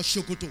 Or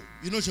Shokoto.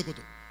 You know Shokoto.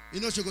 You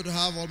know Shokoto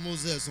have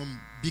almost some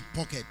big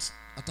pockets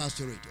attached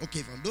to it.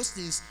 Okay, from those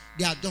things,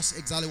 they are just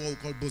exactly what we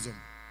call bosom.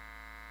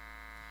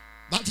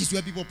 That is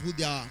where people put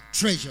their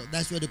treasure.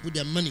 That's where they put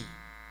their money.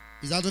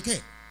 Is that okay?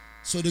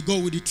 So they go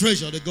with the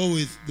treasure. They go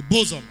with the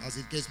bosom, as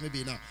the case may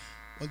be now.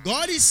 When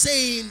God is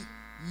saying,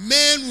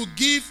 men will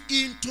give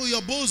into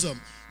your bosom.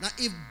 Now,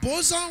 if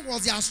bosom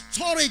was your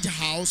storage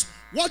house,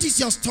 what is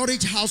your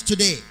storage house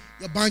today?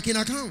 Your banking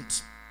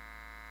account.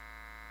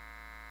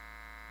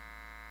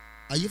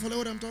 Are you following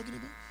what I'm talking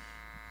about?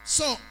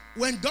 So,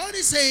 when God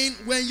is saying,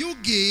 when you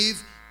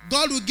give,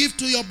 God will give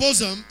to your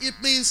bosom, it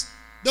means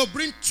they'll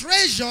bring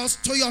treasures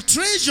to your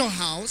treasure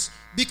house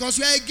because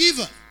you are a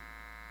giver.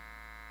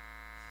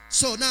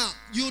 So now,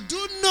 you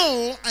do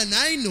know, and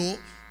I know,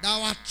 that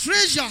our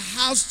treasure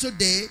house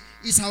today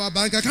is our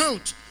bank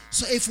account.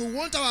 So if we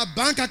want our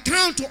bank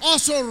account to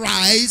also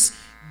rise,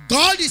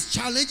 God is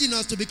challenging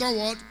us to become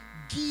what?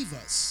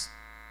 Givers.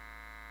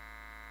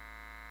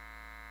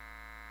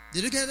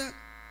 Did you get that?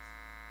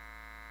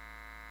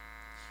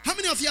 How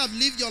many of you have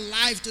lived your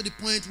life to the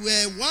point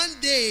where one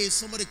day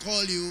somebody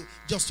call you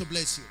just to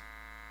bless you?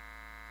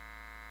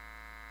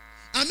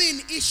 I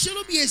mean, it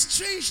shouldn't be a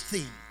strange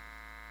thing.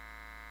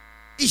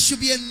 It should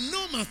be a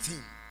normal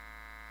thing.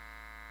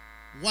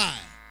 Why?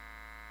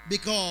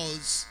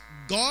 Because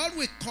God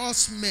will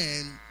cause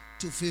men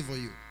to favor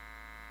you.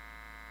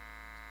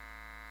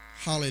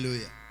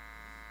 Hallelujah.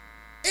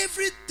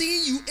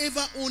 Everything you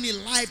ever own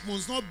in life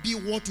must not be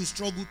what you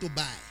struggle to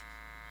buy.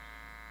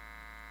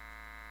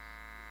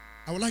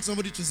 I would like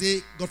somebody to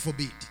say, God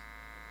forbid.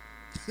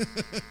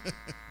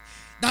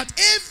 That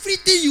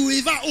everything you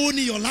ever own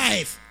in your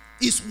life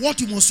is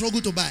what you must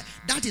struggle to buy.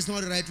 That is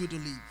not the right way to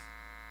live.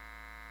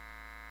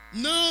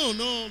 No.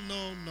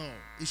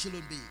 It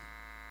shouldn't be.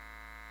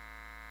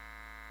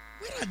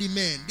 Where are the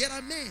men? There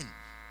are men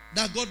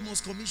that God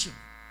must commission.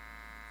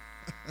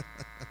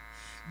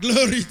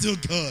 Glory to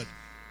God.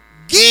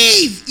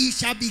 Give, it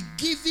shall be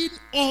given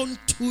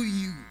unto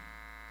you.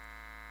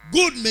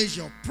 Good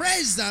measure,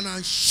 pressed down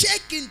and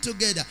shaken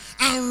together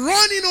and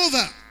running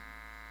over,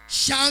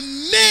 shall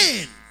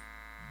men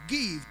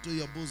give to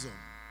your bosom.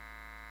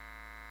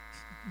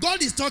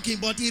 God is talking,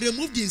 but he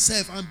removed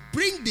himself and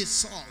bring the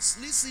source.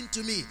 Listen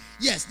to me.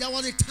 Yes, there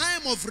was a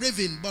time of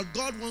raving, but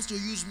God wants to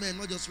use men,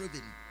 not just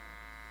raving.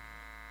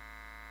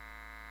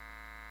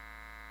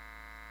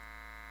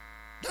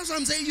 That's what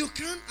I'm saying. You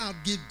can't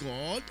outgive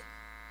God.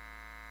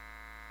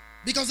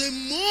 Because the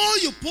more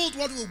you put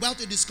what we're about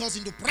to discuss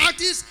into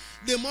practice,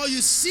 the more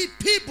you see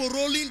people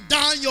rolling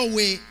down your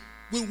way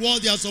with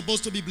what they are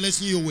supposed to be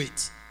blessing you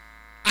with.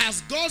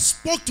 As God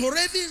spoke to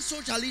ravens,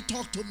 so shall he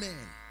talk to men.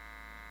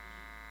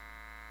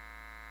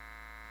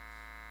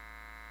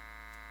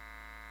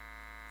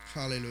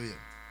 Hallelujah.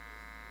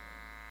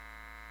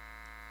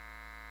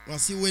 We're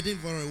still waiting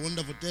for a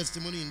wonderful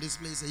testimony in this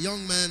place. A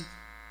young man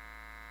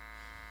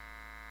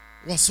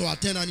was to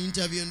attend an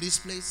interview in this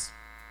place.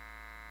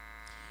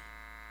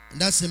 And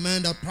that's a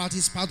man that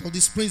practiced part of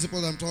this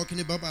principle I'm talking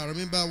about. I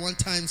remember one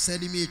time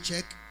sending me a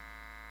check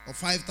of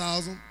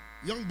 5,000.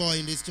 Young boy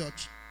in this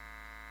church.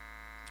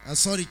 I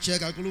saw the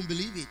check. I couldn't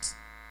believe it.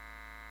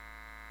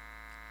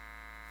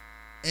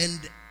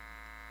 And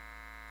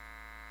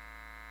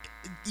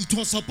it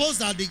was supposed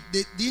that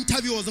the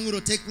interview wasn't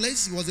going to take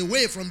place. He was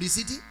away from the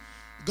city.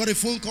 He got a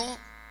phone call.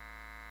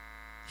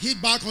 Hit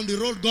back on the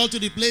road, got to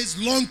the place,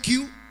 long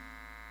queue.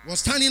 Was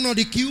standing on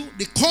the queue.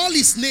 They call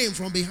his name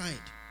from behind.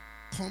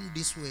 Come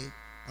this way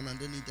and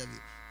then interview.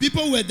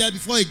 People were there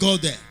before he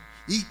got there.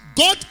 He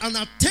got and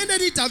attended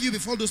the interview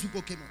before those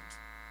people came out.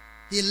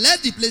 He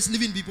left the place,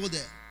 leaving people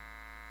there.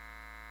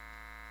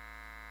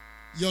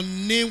 Your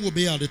name will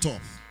be at the top.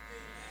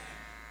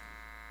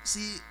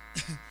 See,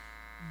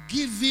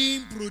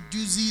 giving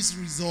produces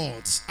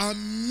results.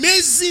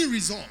 Amazing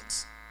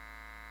results.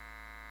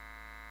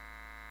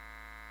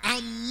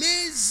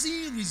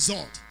 Amazing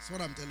result. That's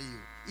what I'm telling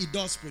you. It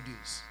does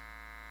produce.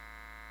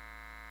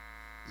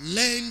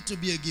 Learn to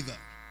be a giver.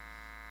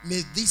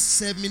 May this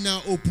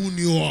seminar open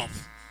you up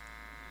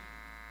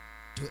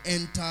to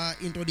enter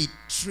into the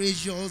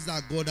treasures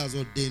that God has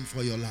ordained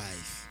for your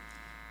life.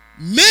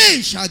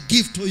 Men shall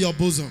give to your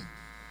bosom.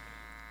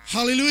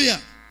 Hallelujah.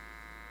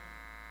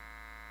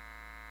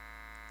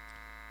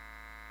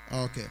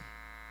 Okay.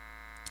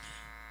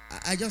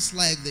 I just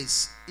like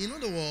this. In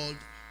the world,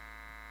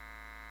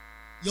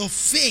 your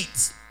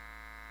faith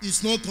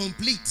is not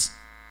complete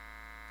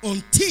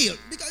until,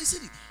 because you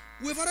see,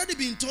 we've already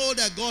been told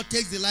that God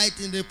takes delight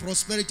in the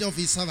prosperity of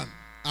his servant.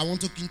 I want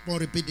to keep on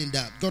repeating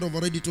that. God have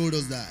already told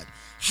us that.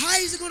 How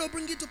is he going to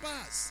bring it to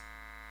pass?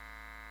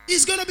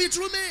 It's going to be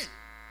through men.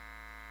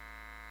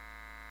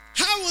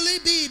 How will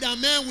it be that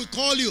man will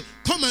call you,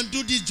 come and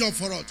do this job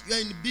for us? You're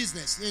in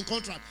business, you're in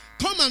contract.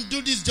 Come and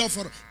do this job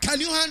for us. Can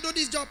you handle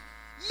this job?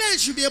 Men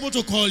should be able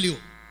to call you.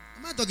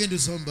 Am I talking to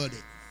somebody?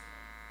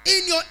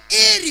 In your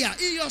area,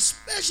 in your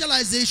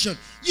specialization,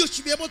 you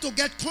should be able to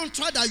get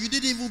contract that you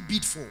didn't even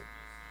bid for.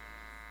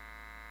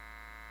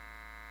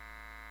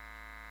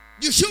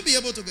 You should be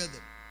able to get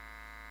them.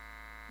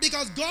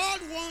 Because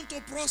God wants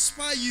to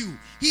prosper you.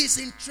 He is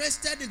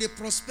interested in the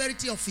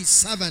prosperity of his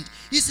servant.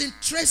 He's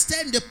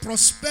interested in the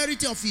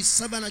prosperity of his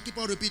servant. I keep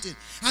on repeating.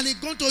 And he's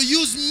going to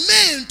use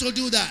men to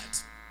do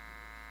that.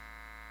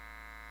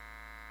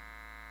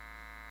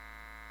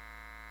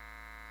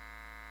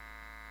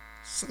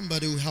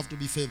 Somebody will have to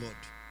be favored.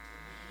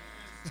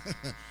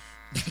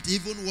 That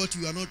even what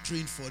you are not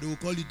trained for, they will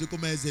call you to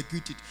come and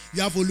execute it.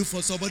 You have to look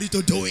for somebody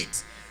to do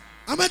it.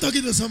 Am I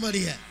talking to somebody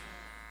here?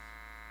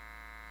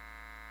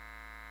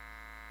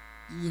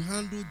 You will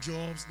handle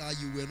jobs that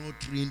you were not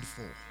trained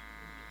for.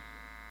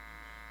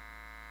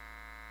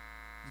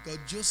 Because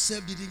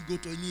Joseph didn't go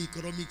to any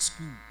economic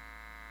school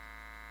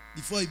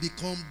before he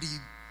became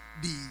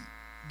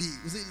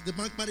the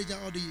bank manager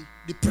or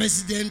the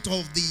president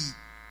of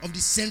the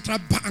Central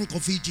Bank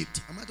of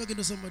Egypt. Am I talking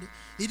to somebody?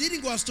 He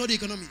didn't go and study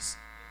economics.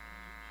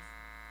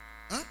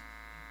 Huh?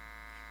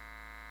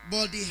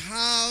 But they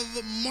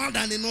have more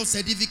than enough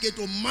certificate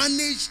to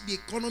manage the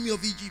economy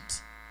of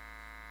Egypt.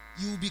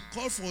 You will be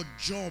called for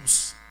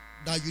jobs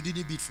that you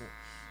didn't bid for.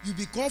 You'll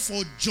be called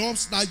for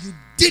jobs that you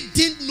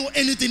didn't know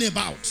anything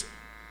about.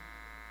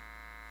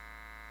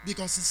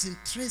 Because he's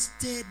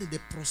interested in the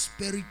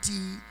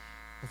prosperity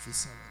of his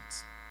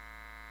servants.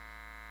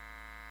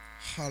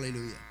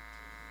 Hallelujah.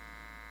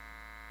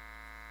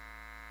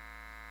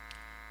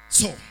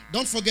 So,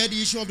 don't forget the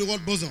issue of the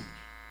word bosom.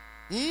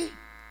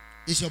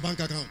 It's your bank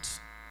account.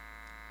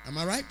 Am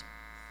I right?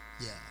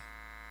 Yeah.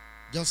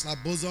 Just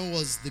like bosom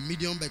was the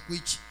medium by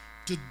which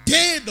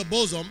today the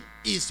bosom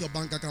is your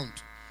bank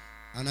account.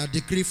 And I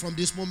decree from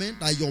this moment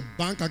that your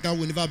bank account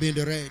will never be in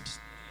the red.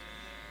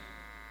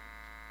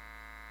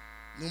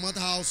 No matter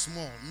how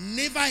small.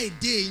 Never a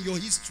day in your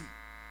history,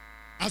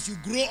 as you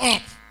grow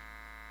up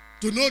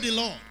to know the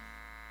Lord,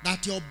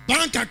 that your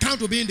bank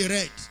account will be in the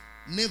red.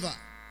 Never.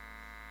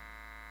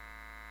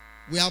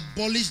 We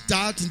abolish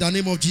that in the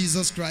name of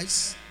Jesus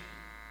Christ.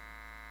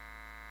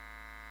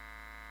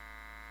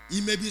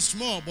 It may be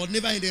small, but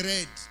never in the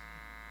red.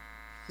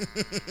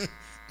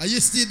 Are you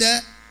still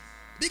there?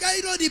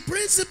 Because the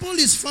principle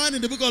is found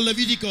in the book of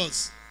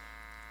Leviticus.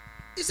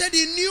 He said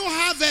the new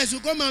harvest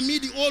will come and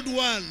meet the old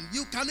one.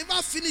 You can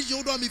never finish the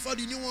old one before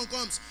the new one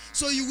comes.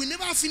 So you will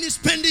never finish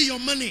spending your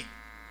money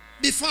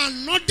before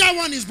another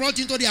one is brought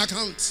into the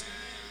account.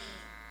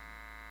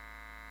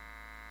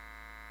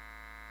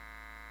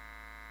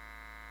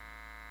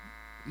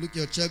 Look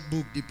your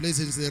checkbook, the place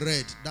is the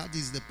red. That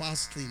is the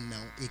past thing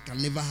now. It can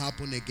never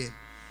happen again.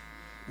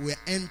 We're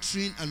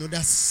entering another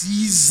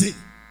season.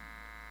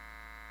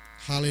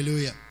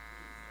 Hallelujah.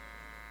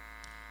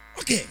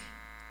 Okay.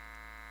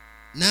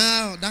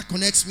 Now that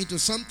connects me to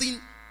something.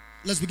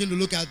 Let's begin to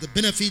look at the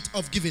benefit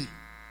of giving.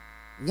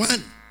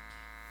 1.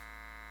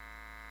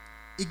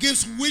 It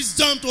gives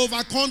wisdom to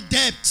overcome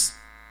debt.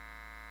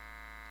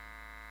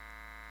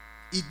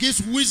 It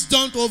gives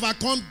wisdom to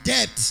overcome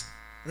debt.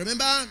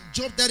 Remember,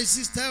 Job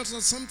 36 tells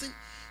us something.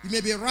 You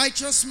may be a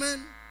righteous man,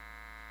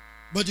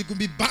 but you could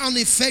be bound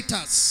in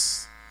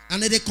fetters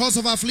and at the cause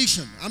of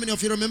affliction. How many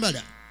of you remember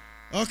that?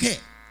 Okay.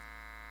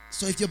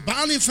 So if you're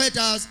bound in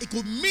fetters, it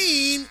could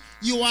mean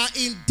you are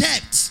in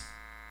debt.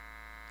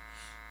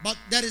 But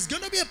there is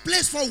going to be a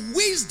place for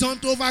wisdom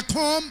to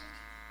overcome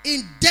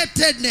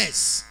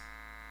indebtedness.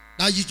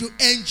 That you should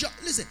enjoy.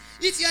 Listen,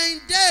 if you are in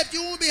debt,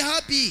 you won't be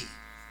happy.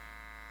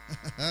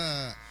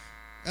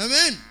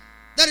 Amen.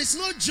 There is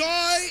no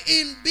joy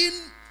in being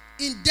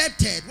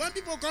indebted. When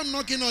people come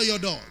knocking on your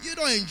door, you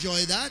don't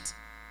enjoy that.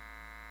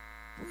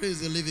 Praise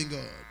the living God.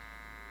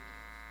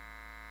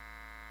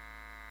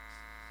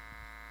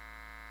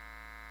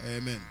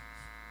 Amen.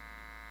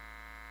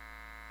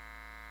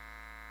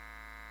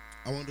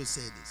 I want to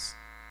say this.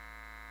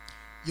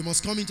 You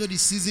must come into the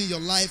season in your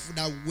life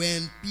that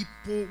when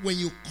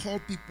you call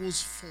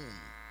people's phone,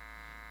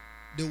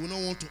 they will not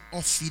want to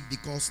off it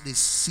because they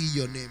see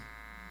your name.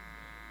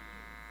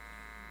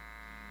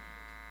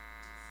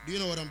 Do you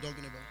know what I'm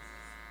talking about?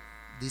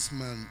 This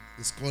man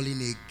is calling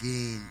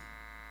again.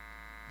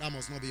 That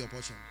must not be your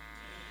portion.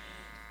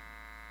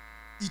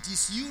 It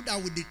is you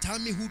that will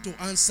determine who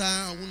to answer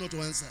and who not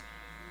to answer.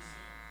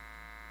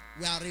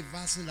 We are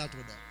reversing that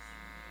order.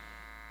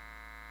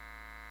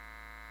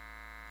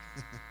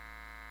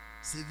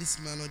 Say, this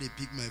man not they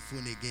pick my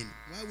phone again.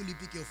 Why will he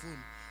pick your phone?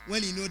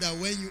 When you know that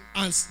when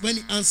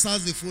he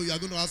answers the phone, you are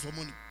going to ask for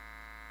money.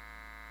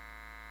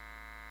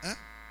 Huh?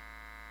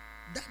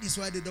 That is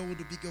why they don't want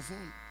to pick your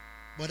phone.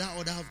 But that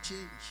order have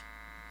changed.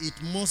 It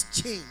must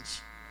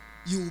change.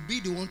 You will be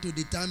the one to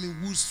determine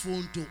whose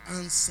phone to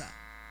answer.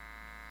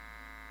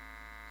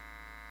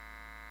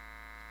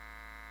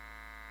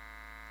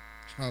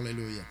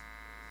 Hallelujah.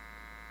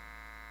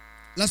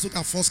 Let's look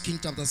at 1 Kings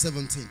chapter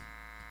 17.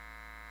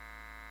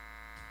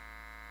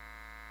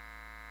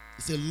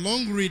 It's a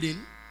long reading,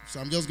 so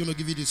I'm just going to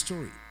give you the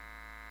story.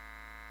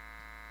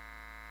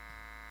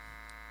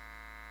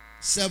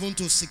 7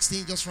 to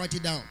 16, just write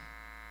it down.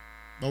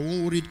 But we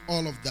won't read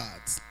all of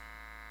that.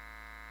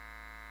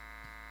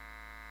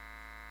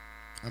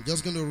 I'm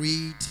just going to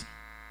read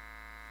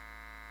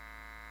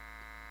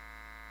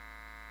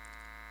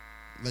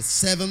verse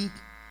 7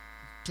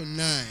 to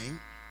 9.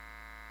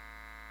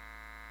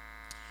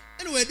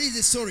 Anyway, this is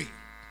the story.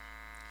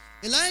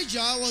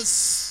 Elijah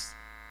was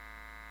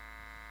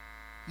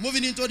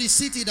moving into the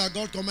city that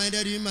God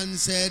commanded him and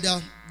said,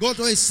 go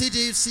to a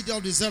city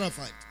of the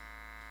Zarephath.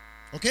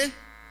 Okay?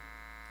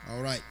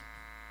 All right.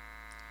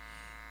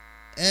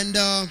 And,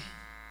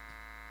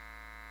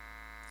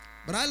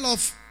 but I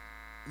love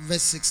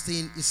verse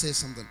 16. It says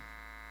something.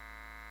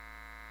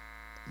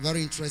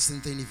 Very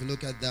interesting thing if you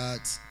look at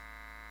that.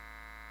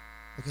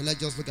 Okay, let's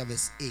just look at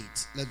verse 8.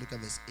 Let's look at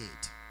verse 8.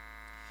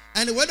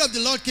 And the word of the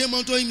Lord came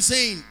unto him,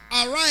 saying,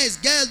 Arise,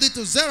 get thee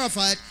to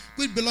Zarephath,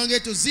 which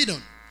belongeth to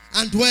Zidon,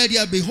 and dwell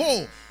there.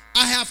 Behold,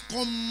 I have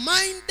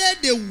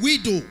commanded the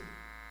widow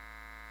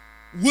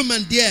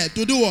woman there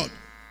to do what?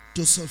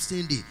 To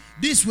sustain thee.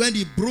 This when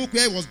the brook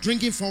where he was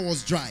drinking from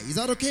was dry. Is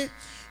that okay?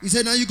 He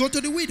said, now you go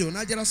to the widow.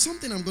 Now there is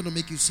something I'm going to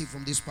make you see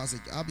from this passage.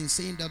 I've been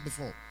saying that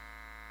before.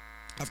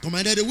 I've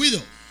commanded the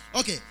widow.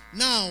 Okay,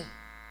 now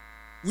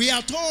we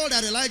are told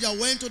that Elijah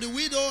went to the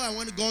widow, and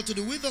when he got to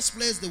the widow's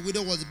place, the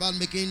widow was about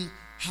making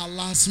her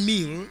last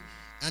meal.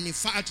 And in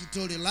fact, he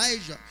told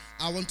Elijah,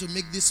 I want to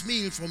make this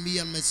meal for me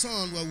and my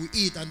son where we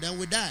eat and then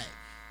we die.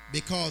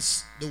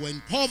 Because they were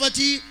in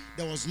poverty,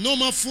 there was no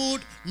more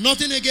food,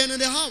 nothing again in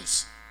the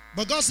house.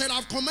 But God said,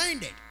 I've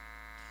commanded.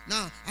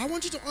 Now, I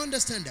want you to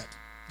understand that.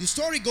 The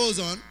story goes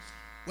on.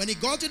 When he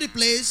got to the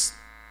place,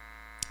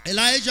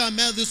 Elijah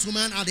met this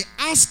woman at the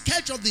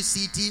outskirts of the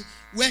city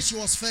where she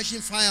was fetching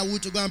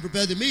firewood to go and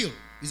prepare the meal.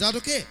 Is that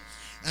okay?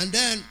 And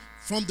then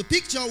from the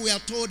picture we are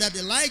told that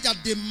Elijah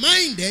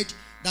demanded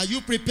that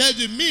you prepare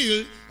the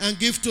meal and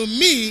give to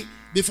me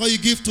before you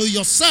give to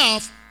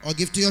yourself or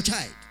give to your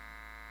child.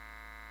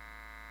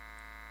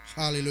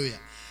 Hallelujah.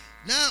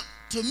 Now,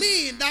 to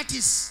me, that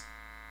is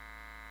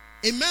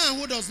a man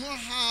who does not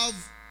have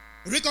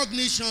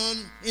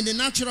recognition in the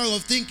natural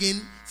of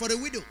thinking for a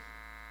widow.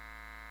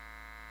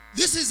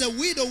 This is a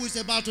widow who is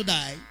about to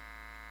die.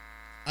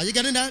 Are you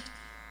getting that?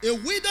 A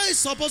widow is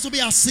supposed to be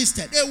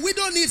assisted. A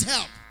widow needs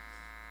help.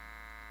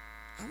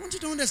 I want you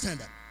to understand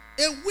that.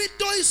 A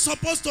widow is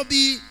supposed to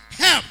be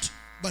helped.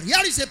 But here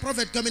is a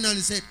prophet coming and he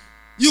said,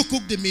 you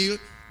cook the meal,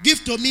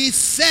 give to me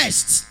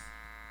first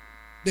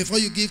before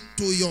you give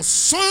to your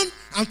son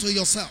and to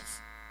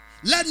yourself.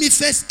 Let me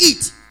first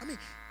eat. I mean,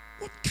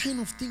 what kind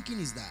of thinking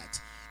is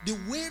that? The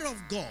word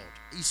of God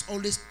is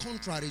always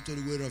contrary to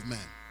the word of man.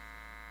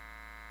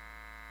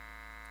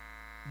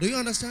 Do you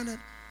understand that?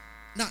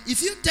 Now,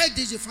 if you take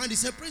this, you find the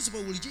same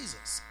principle with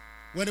Jesus.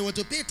 When they were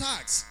to pay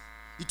tax,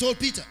 he told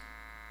Peter,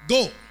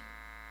 go.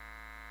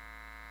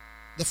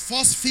 The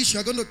first fish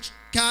you're going to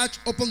catch,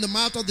 open the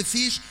mouth of the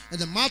fish, and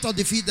the mouth of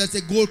the fish, there's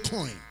a gold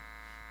coin.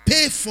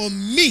 Pay for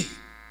me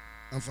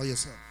and for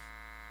yourself.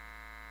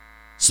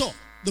 So,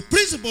 the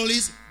principle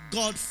is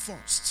God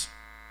first,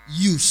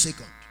 you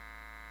second.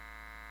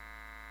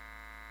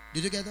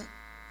 Did you get that?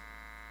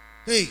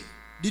 Hey,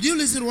 did you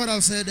listen to what I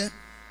said there?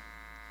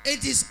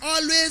 It is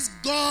always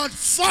God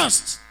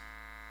first.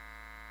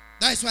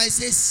 That's why I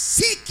say,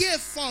 seek ye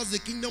first the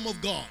kingdom of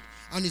God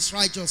and his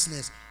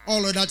righteousness.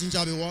 All of that things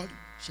shall be what?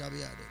 Shall be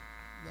added.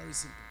 Very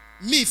simple.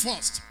 Me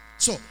first.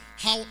 So,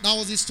 how that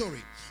was the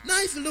story.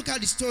 Now, if you look at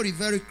the story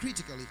very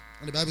critically,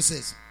 and the Bible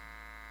says,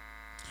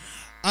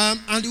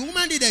 and the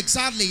woman did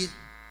exactly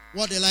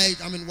what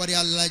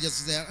Elijah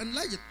said,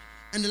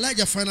 and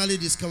Elijah finally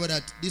discovered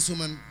that this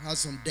woman has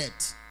some debt.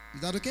 Is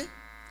that okay?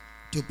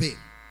 To pay.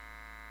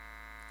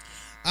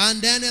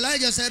 And then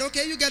Elijah said,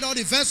 okay, you get all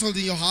the vessels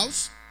in your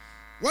house.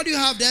 What do you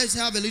have there? Is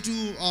have a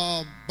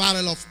little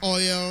barrel of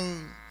oil.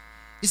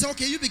 He said,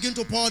 okay, you begin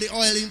to pour the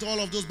oil into all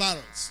of those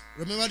barrels.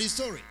 Remember the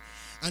story.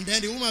 And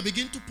then the woman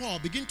begin to pour,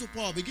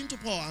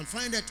 and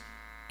find that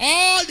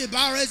all the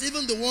barrels,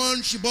 even the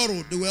one she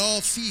borrowed, they were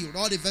all filled.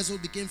 All the vessels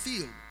became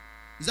filled.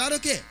 Is that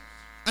okay?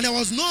 And there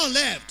was none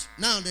left.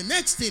 Now, the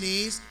next thing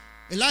is,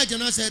 Elijah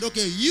now said,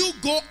 okay, you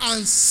go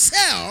and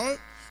sell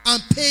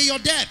and pay your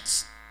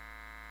debts.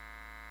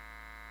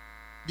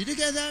 Did you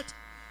get that?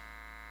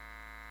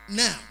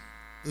 Now,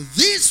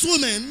 this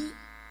woman,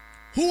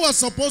 who was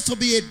supposed to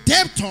be a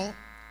debtor,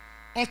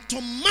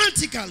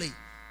 automatically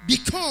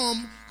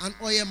become an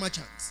oil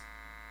merchant.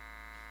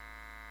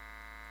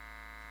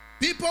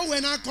 People were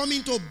not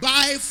coming to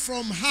buy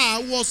from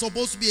her, who was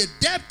supposed to be a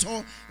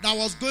debtor that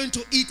was going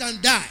to eat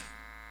and die.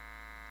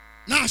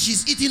 Now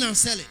she's eating and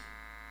selling.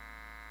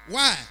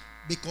 Why?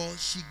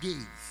 Because she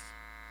gave.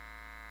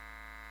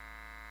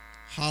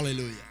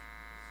 Hallelujah.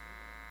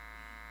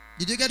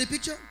 Did you get the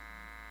picture?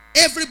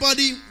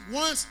 Everybody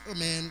wants, oh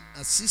man,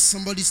 I see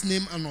somebody's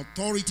name and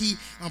authority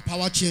and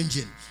power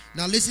changing.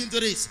 Now listen to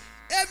this.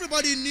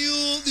 Everybody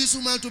knew this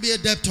woman to be a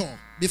debtor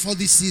before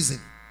this season.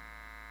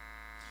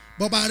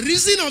 But by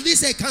reason of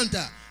this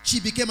encounter, she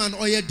became an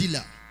oil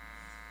dealer.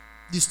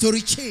 The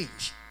story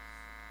changed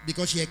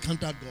because she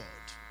encountered God.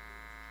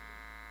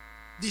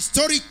 The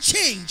story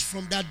changed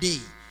from that day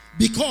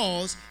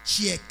because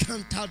she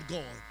encountered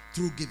God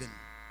through giving.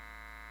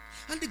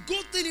 And the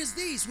good thing is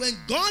this: when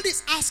God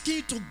is asking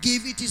you to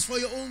give, it is for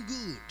your own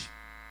good.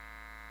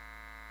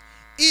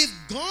 If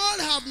God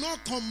have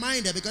not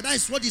commanded, because that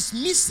is what is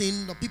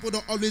missing, the people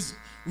don't always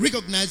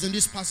recognize in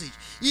this passage.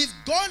 If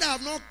God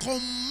have not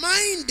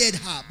commanded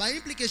her, by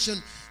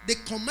implication, the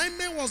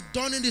commandment was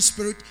done in the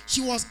spirit.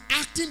 She was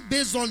acting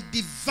based on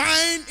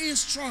divine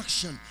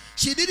instruction.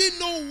 She didn't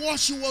know what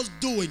she was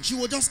doing. She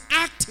was just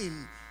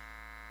acting.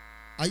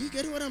 Are you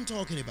getting what I'm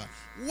talking about?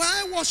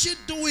 Why was she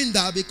doing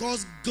that?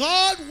 Because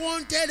God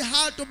wanted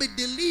her to be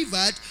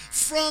delivered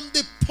from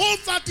the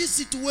poverty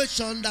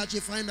situation that she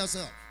finds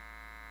herself.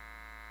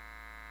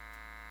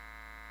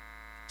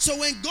 So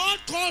when God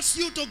calls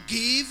you to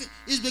give,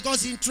 it's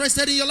because He's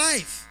interested in your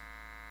life.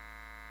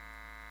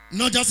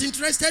 Not just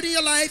interested in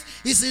your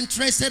life, He's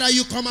interested that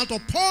you come out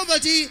of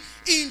poverty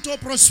into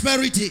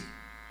prosperity.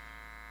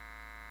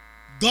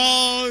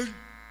 God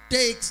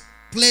takes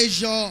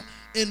pleasure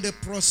in the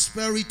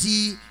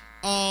prosperity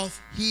of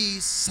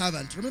His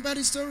servant. Remember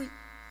this story?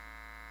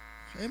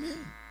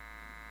 Amen.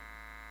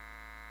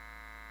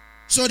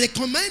 So the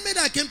commandment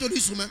that came to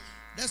this woman,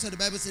 that's what the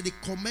Bible said, the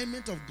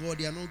commandment of God,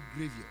 they are not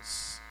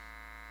grievous.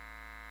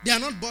 They are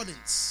not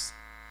burdens.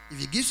 If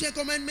He gives you a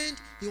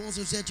commandment, He wants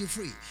to set you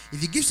free. If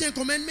He gives you a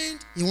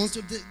commandment, He wants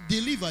to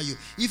deliver you.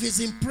 If He's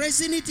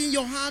impressing it in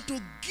your heart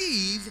to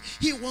give,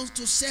 He wants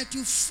to set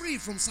you free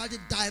from certain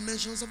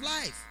dimensions of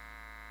life.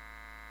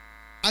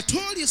 I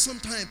told you some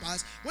time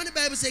past, when the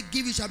Bible says,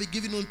 give, it shall be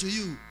given unto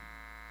you.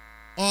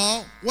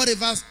 Or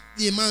whatever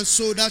the man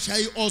sowed, that shall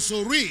he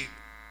also reap.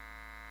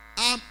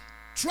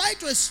 Try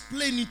to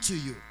explain it to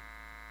you.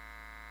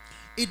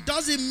 It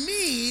doesn't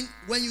mean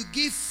when you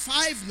give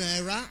 5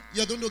 naira,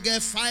 you're going to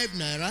get 5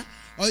 naira.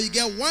 Or you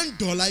get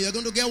 $1, you're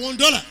going to get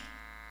 $1.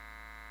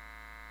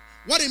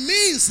 What it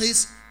means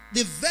is,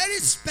 the very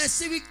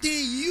specific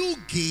thing you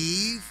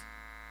give,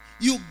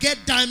 you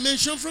get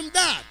dimension from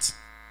that.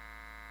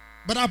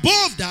 But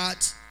above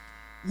that,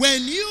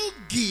 when you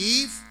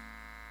give,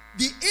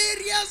 the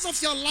areas of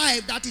your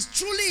life that is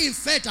truly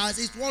infertile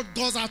is what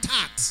God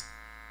attacks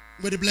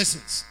with the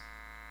blessings.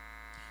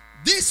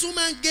 This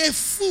woman gave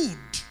food.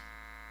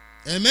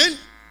 Amen.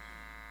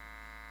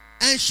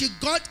 And she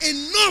got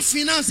enough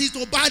finances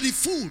to buy the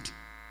food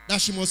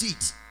that she must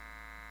eat.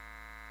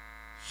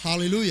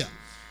 Hallelujah.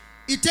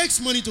 It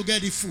takes money to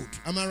get the food.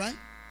 Am I right?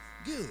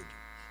 Good.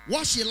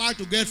 What she liked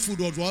to get food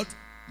was what?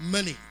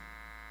 Money.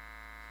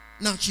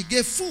 Now she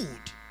gave food.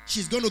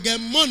 She's going to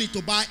get money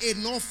to buy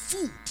enough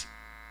food.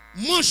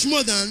 Much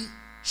more than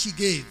she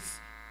gave.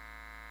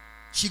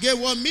 She gave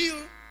 1 meal,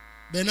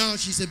 but now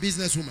she's a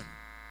businesswoman.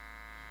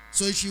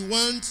 So if she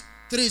wants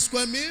 3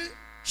 square meal,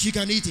 she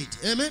can eat it.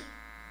 Amen?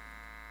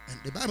 And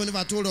the Bible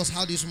never told us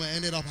how this woman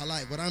ended up her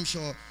life, but I'm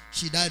sure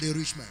she died a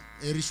rich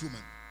woman.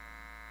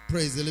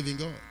 Praise the living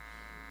God.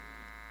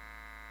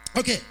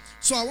 Okay,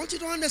 so I want you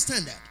to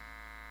understand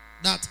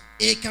that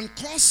it can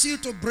cause you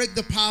to break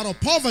the power of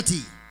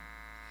poverty.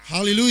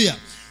 Hallelujah.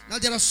 Now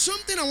there is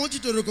something I want you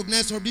to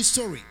recognize from this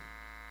story.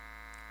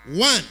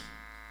 1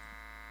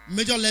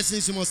 major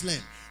lessons you must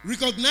learn.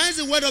 Recognize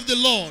the word of the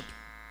Lord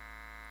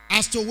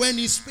as to when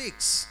He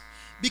speaks.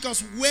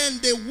 Because when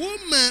the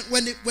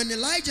woman, when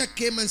Elijah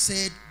came and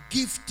said,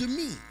 give to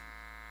me,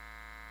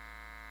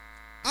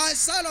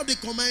 outside of the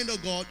command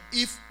of God,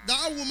 if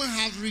that woman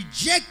has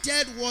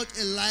rejected what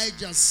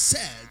Elijah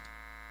said,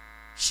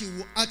 she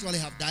would actually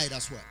have died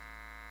as well.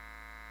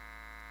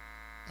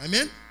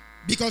 Amen?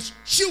 Because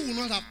she would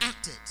not have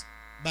acted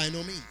by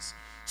no means.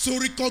 So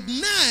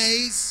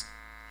recognize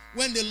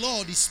when the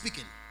Lord is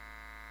speaking.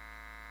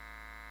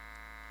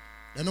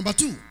 Then number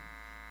 2,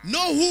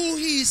 know who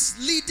he is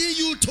leading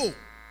you to.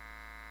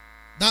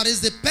 That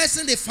is the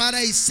person the Father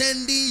is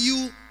sending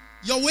you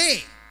your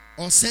way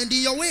or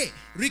sending your way.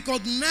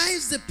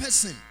 Recognize the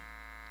person.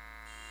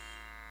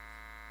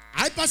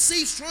 I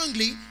perceive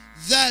strongly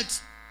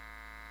that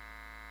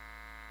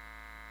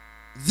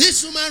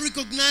this woman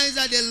recognized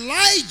that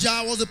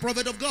Elijah was a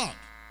prophet of God.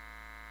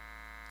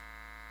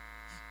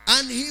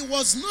 And he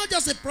was not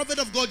just a prophet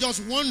of God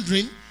just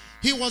wandering.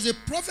 He was a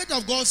prophet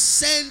of God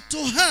sent to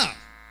her.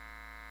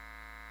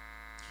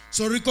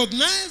 So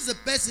recognize the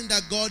person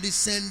that God is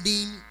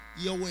sending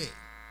your way.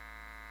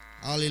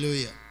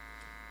 Hallelujah.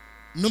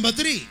 Number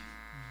 3,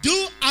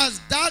 do as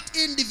that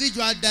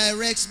individual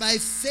directs by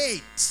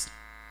faith.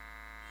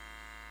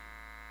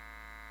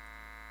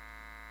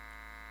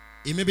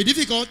 It may be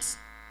difficult,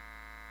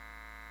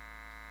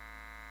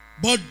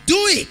 but do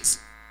it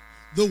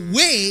the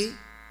way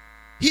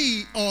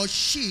he or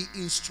she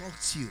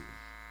instructs you.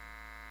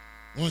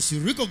 Once you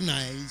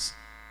recognize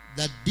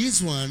that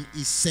this one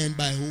is sent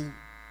by who?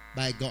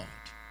 By God.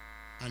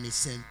 And is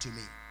sent to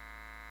me.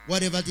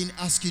 Whatever thing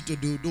asks you to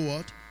do, do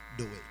what?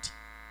 Do it.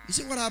 You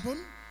see what happened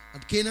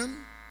at Canaan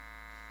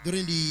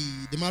during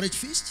the marriage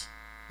feast?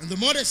 And the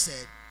mother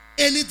said,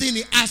 anything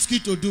he asks you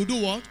to do,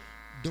 do what?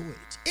 Do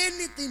it.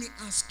 Anything he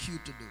asks you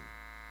to do.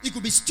 It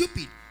could be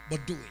stupid,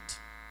 but do it.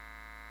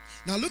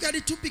 Now look at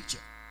the 2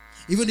 pictures.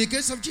 Even in the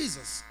case of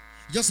Jesus,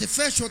 just a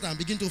first shot and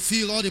begin to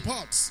feel all the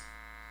parts.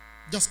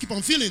 Just keep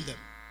on feeling them.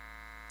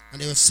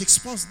 And there were 6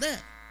 spots there.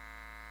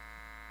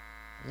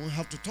 I won't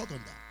have to talk on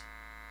that.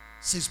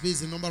 6 being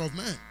the number of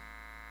men.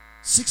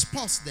 6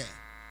 spots there.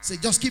 Say,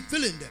 just keep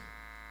feeling them.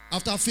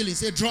 After feeling,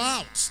 say, draw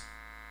out.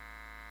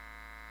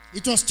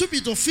 It was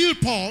stupid to fill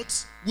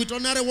pots with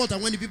ordinary water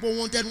when the people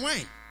wanted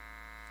wine.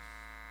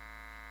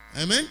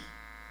 Amen?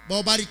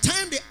 But by the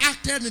time they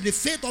acted in the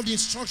faith of the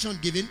instruction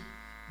given,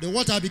 the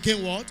water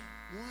became what?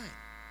 Wine.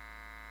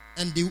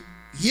 And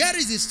here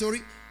is the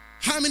story.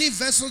 How many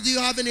vessels do you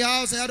have in the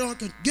house? I don't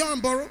go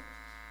and borrow.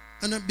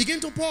 And then begin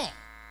to pour.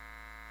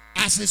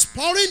 As he's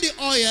pouring the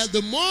oil,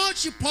 the more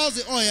she pours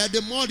the oil,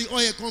 the more the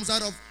oil comes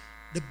out of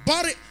the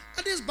body.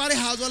 And this body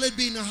has already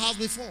been in the house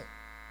before.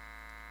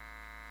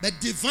 But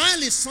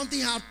divinely, something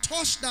has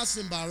touched that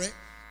cymbal,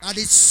 that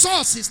its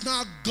source is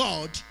now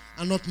God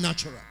and not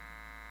natural.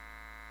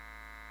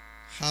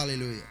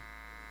 Hallelujah.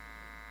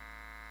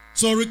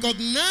 So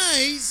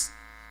recognize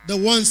the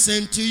one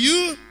sent to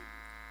you.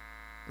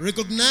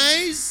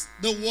 Recognize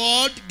the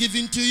word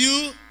given to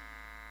you.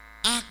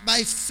 Act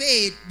by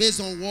faith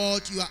based on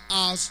what you are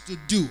asked to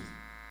do.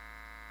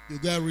 You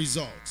get a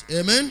result.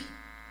 Amen?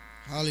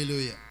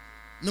 Hallelujah.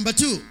 Number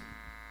 2.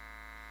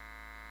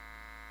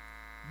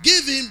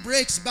 Giving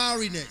breaks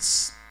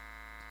barrenness.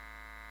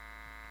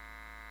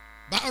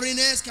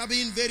 Barrenness can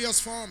be in various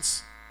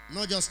forms.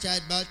 Not just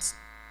childbirth.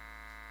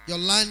 Your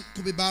land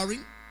could be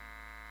barren.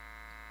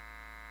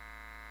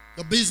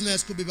 Your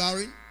business could be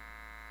barren.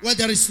 Where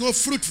there is no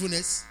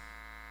fruitfulness.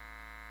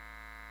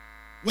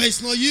 Where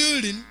it's not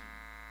yielding.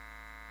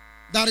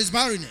 That is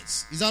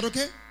barrenness. Is that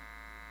okay?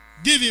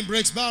 Giving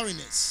breaks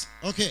barrenness.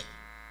 Okay.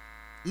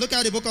 Look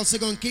at the book of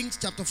 2 Kings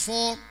chapter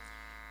 4.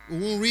 We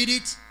won't read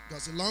it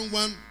because it's a long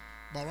one.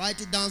 But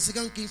write it down.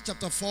 2 Kings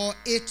chapter 4,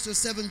 8 to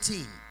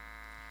 17.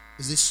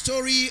 It's the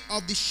story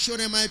of the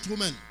Shunammite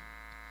woman.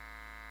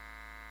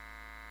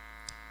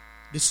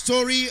 The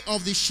story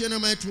of the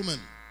Shunammite woman.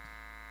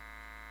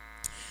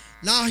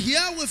 Now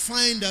here we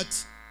find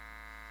that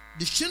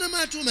the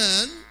Shunammite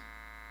woman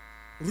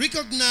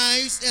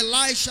recognized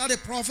Elisha the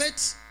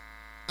prophet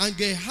and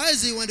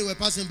Gehazi when they were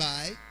passing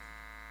by,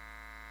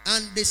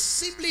 and they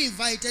simply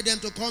invited them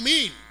to come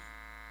in.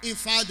 In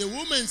fact, the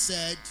woman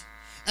said,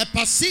 I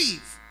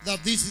perceive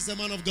that this is a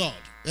man of God.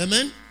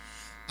 Amen?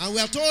 And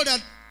we are told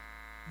that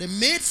they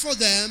made for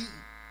them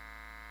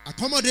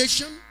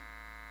accommodation.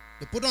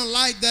 They put on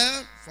light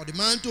there for the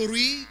man to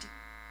read.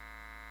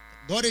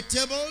 Got a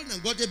table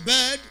and got a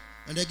bed,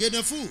 and they gave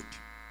them food.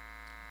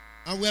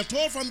 And we are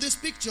told from this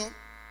picture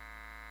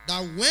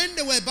that when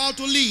they were about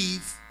to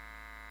leave,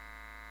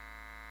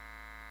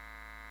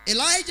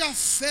 Elijah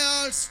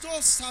felt so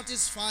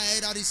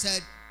satisfied that he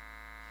said,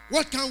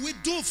 what can we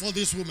do for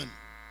this woman?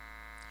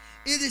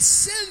 It is the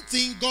same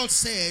thing God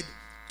said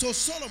to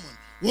Solomon.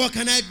 What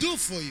can I do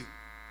for you?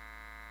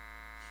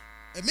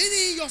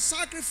 Meaning your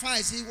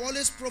sacrifice, he will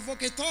always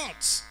provoke a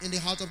thought in the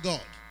heart of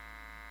God.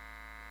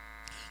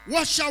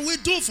 What shall we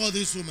do for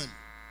this woman?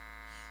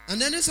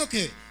 And then it's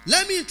okay.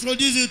 Let me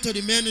introduce you to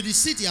the men of the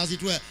city, as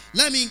it were.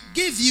 Let me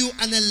give you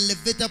an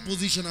elevated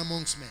position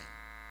amongst men.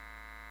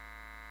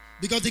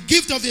 Because the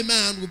gift of a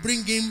man will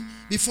bring him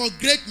before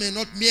great men,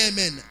 not mere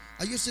men.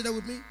 Are you still there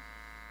with me?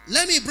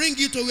 Let me bring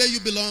you to where you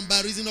belong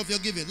by reason of your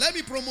giving. Let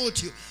me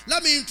promote you.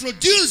 Let me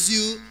introduce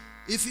you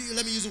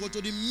let me use the word,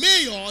 to the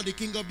mayor, the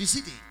king of the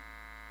city,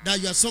 that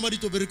you are somebody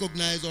to be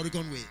recognized or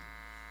reckoned with.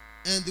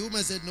 And the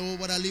woman said, no,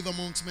 but I live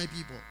amongst my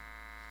people.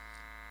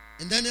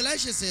 And then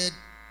Elisha said,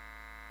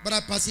 but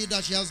I perceive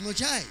that she has no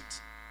child.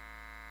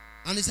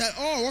 And he said,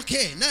 oh,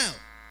 okay, now,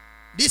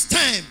 this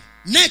time,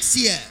 next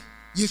year,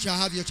 you shall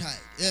have your child.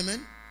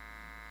 Amen.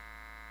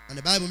 And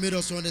the Bible made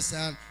us to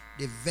understand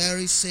the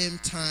very same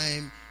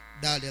time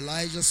that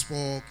Elijah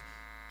spoke,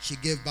 she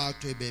gave birth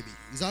to a baby.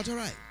 Is that all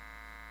right?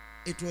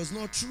 It was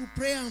not through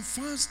prayer and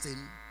fasting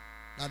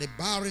that the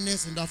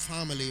barrenness in that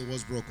family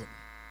was broken.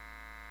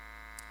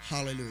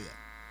 Hallelujah.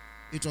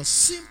 It was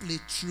simply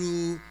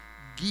through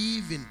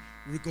giving,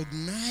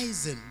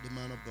 recognizing the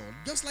man of God.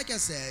 Just like I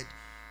said,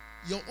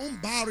 your own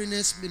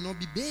barrenness may not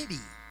be baby.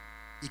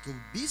 It could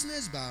be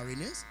business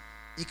barrenness.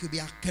 It could be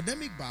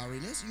academic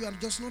barrenness. You are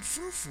just not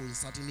fruitful in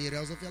certain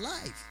areas of your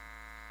life.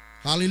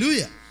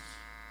 Hallelujah.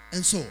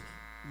 And so,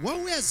 what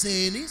we are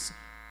saying is,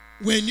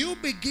 when you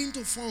begin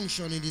to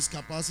function in this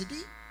capacity,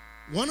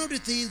 one of the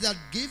things that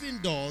giving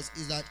does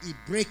is that it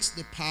breaks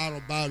the power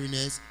of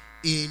barrenness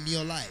in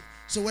your life.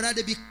 So whether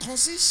they be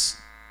curses,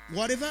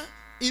 whatever,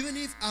 even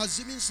if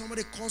assuming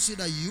somebody curses you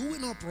that you will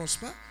not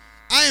prosper,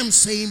 I am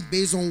saying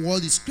based on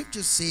what the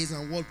scripture says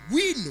and what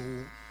we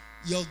know,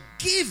 your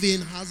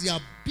giving has the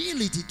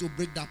ability to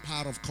break that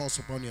power of curse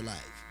upon your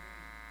life.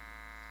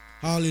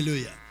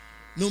 Hallelujah.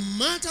 No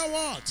matter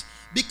what.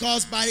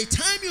 Because by the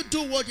time you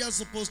do what you're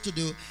supposed to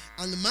do,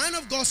 and the man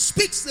of God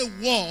speaks the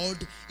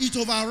word, it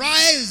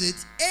overrides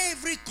it,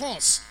 every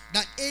curse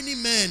that any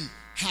man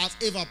has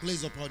ever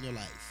placed upon your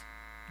life.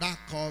 That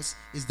curse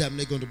is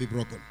definitely going to be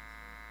broken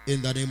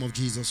in the name of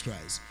Jesus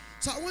Christ.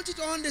 So I want you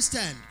to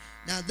understand.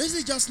 Now, this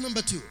is just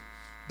number 2.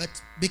 But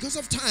because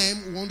of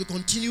time, we want to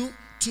continue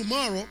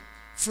tomorrow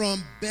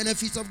from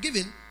benefits of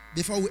giving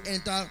before we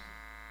enter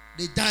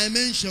the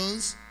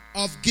dimensions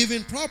of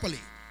giving properly.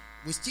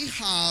 We still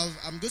have,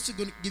 I'm just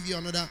going to give you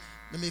another,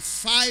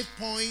 5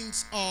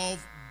 points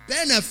of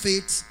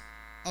benefits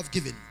of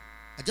giving.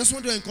 I just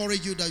want to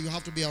encourage you that you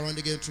have to be around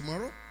again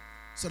tomorrow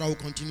so that we'll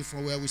continue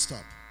from where we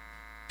stop.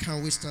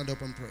 Can we stand up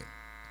and pray?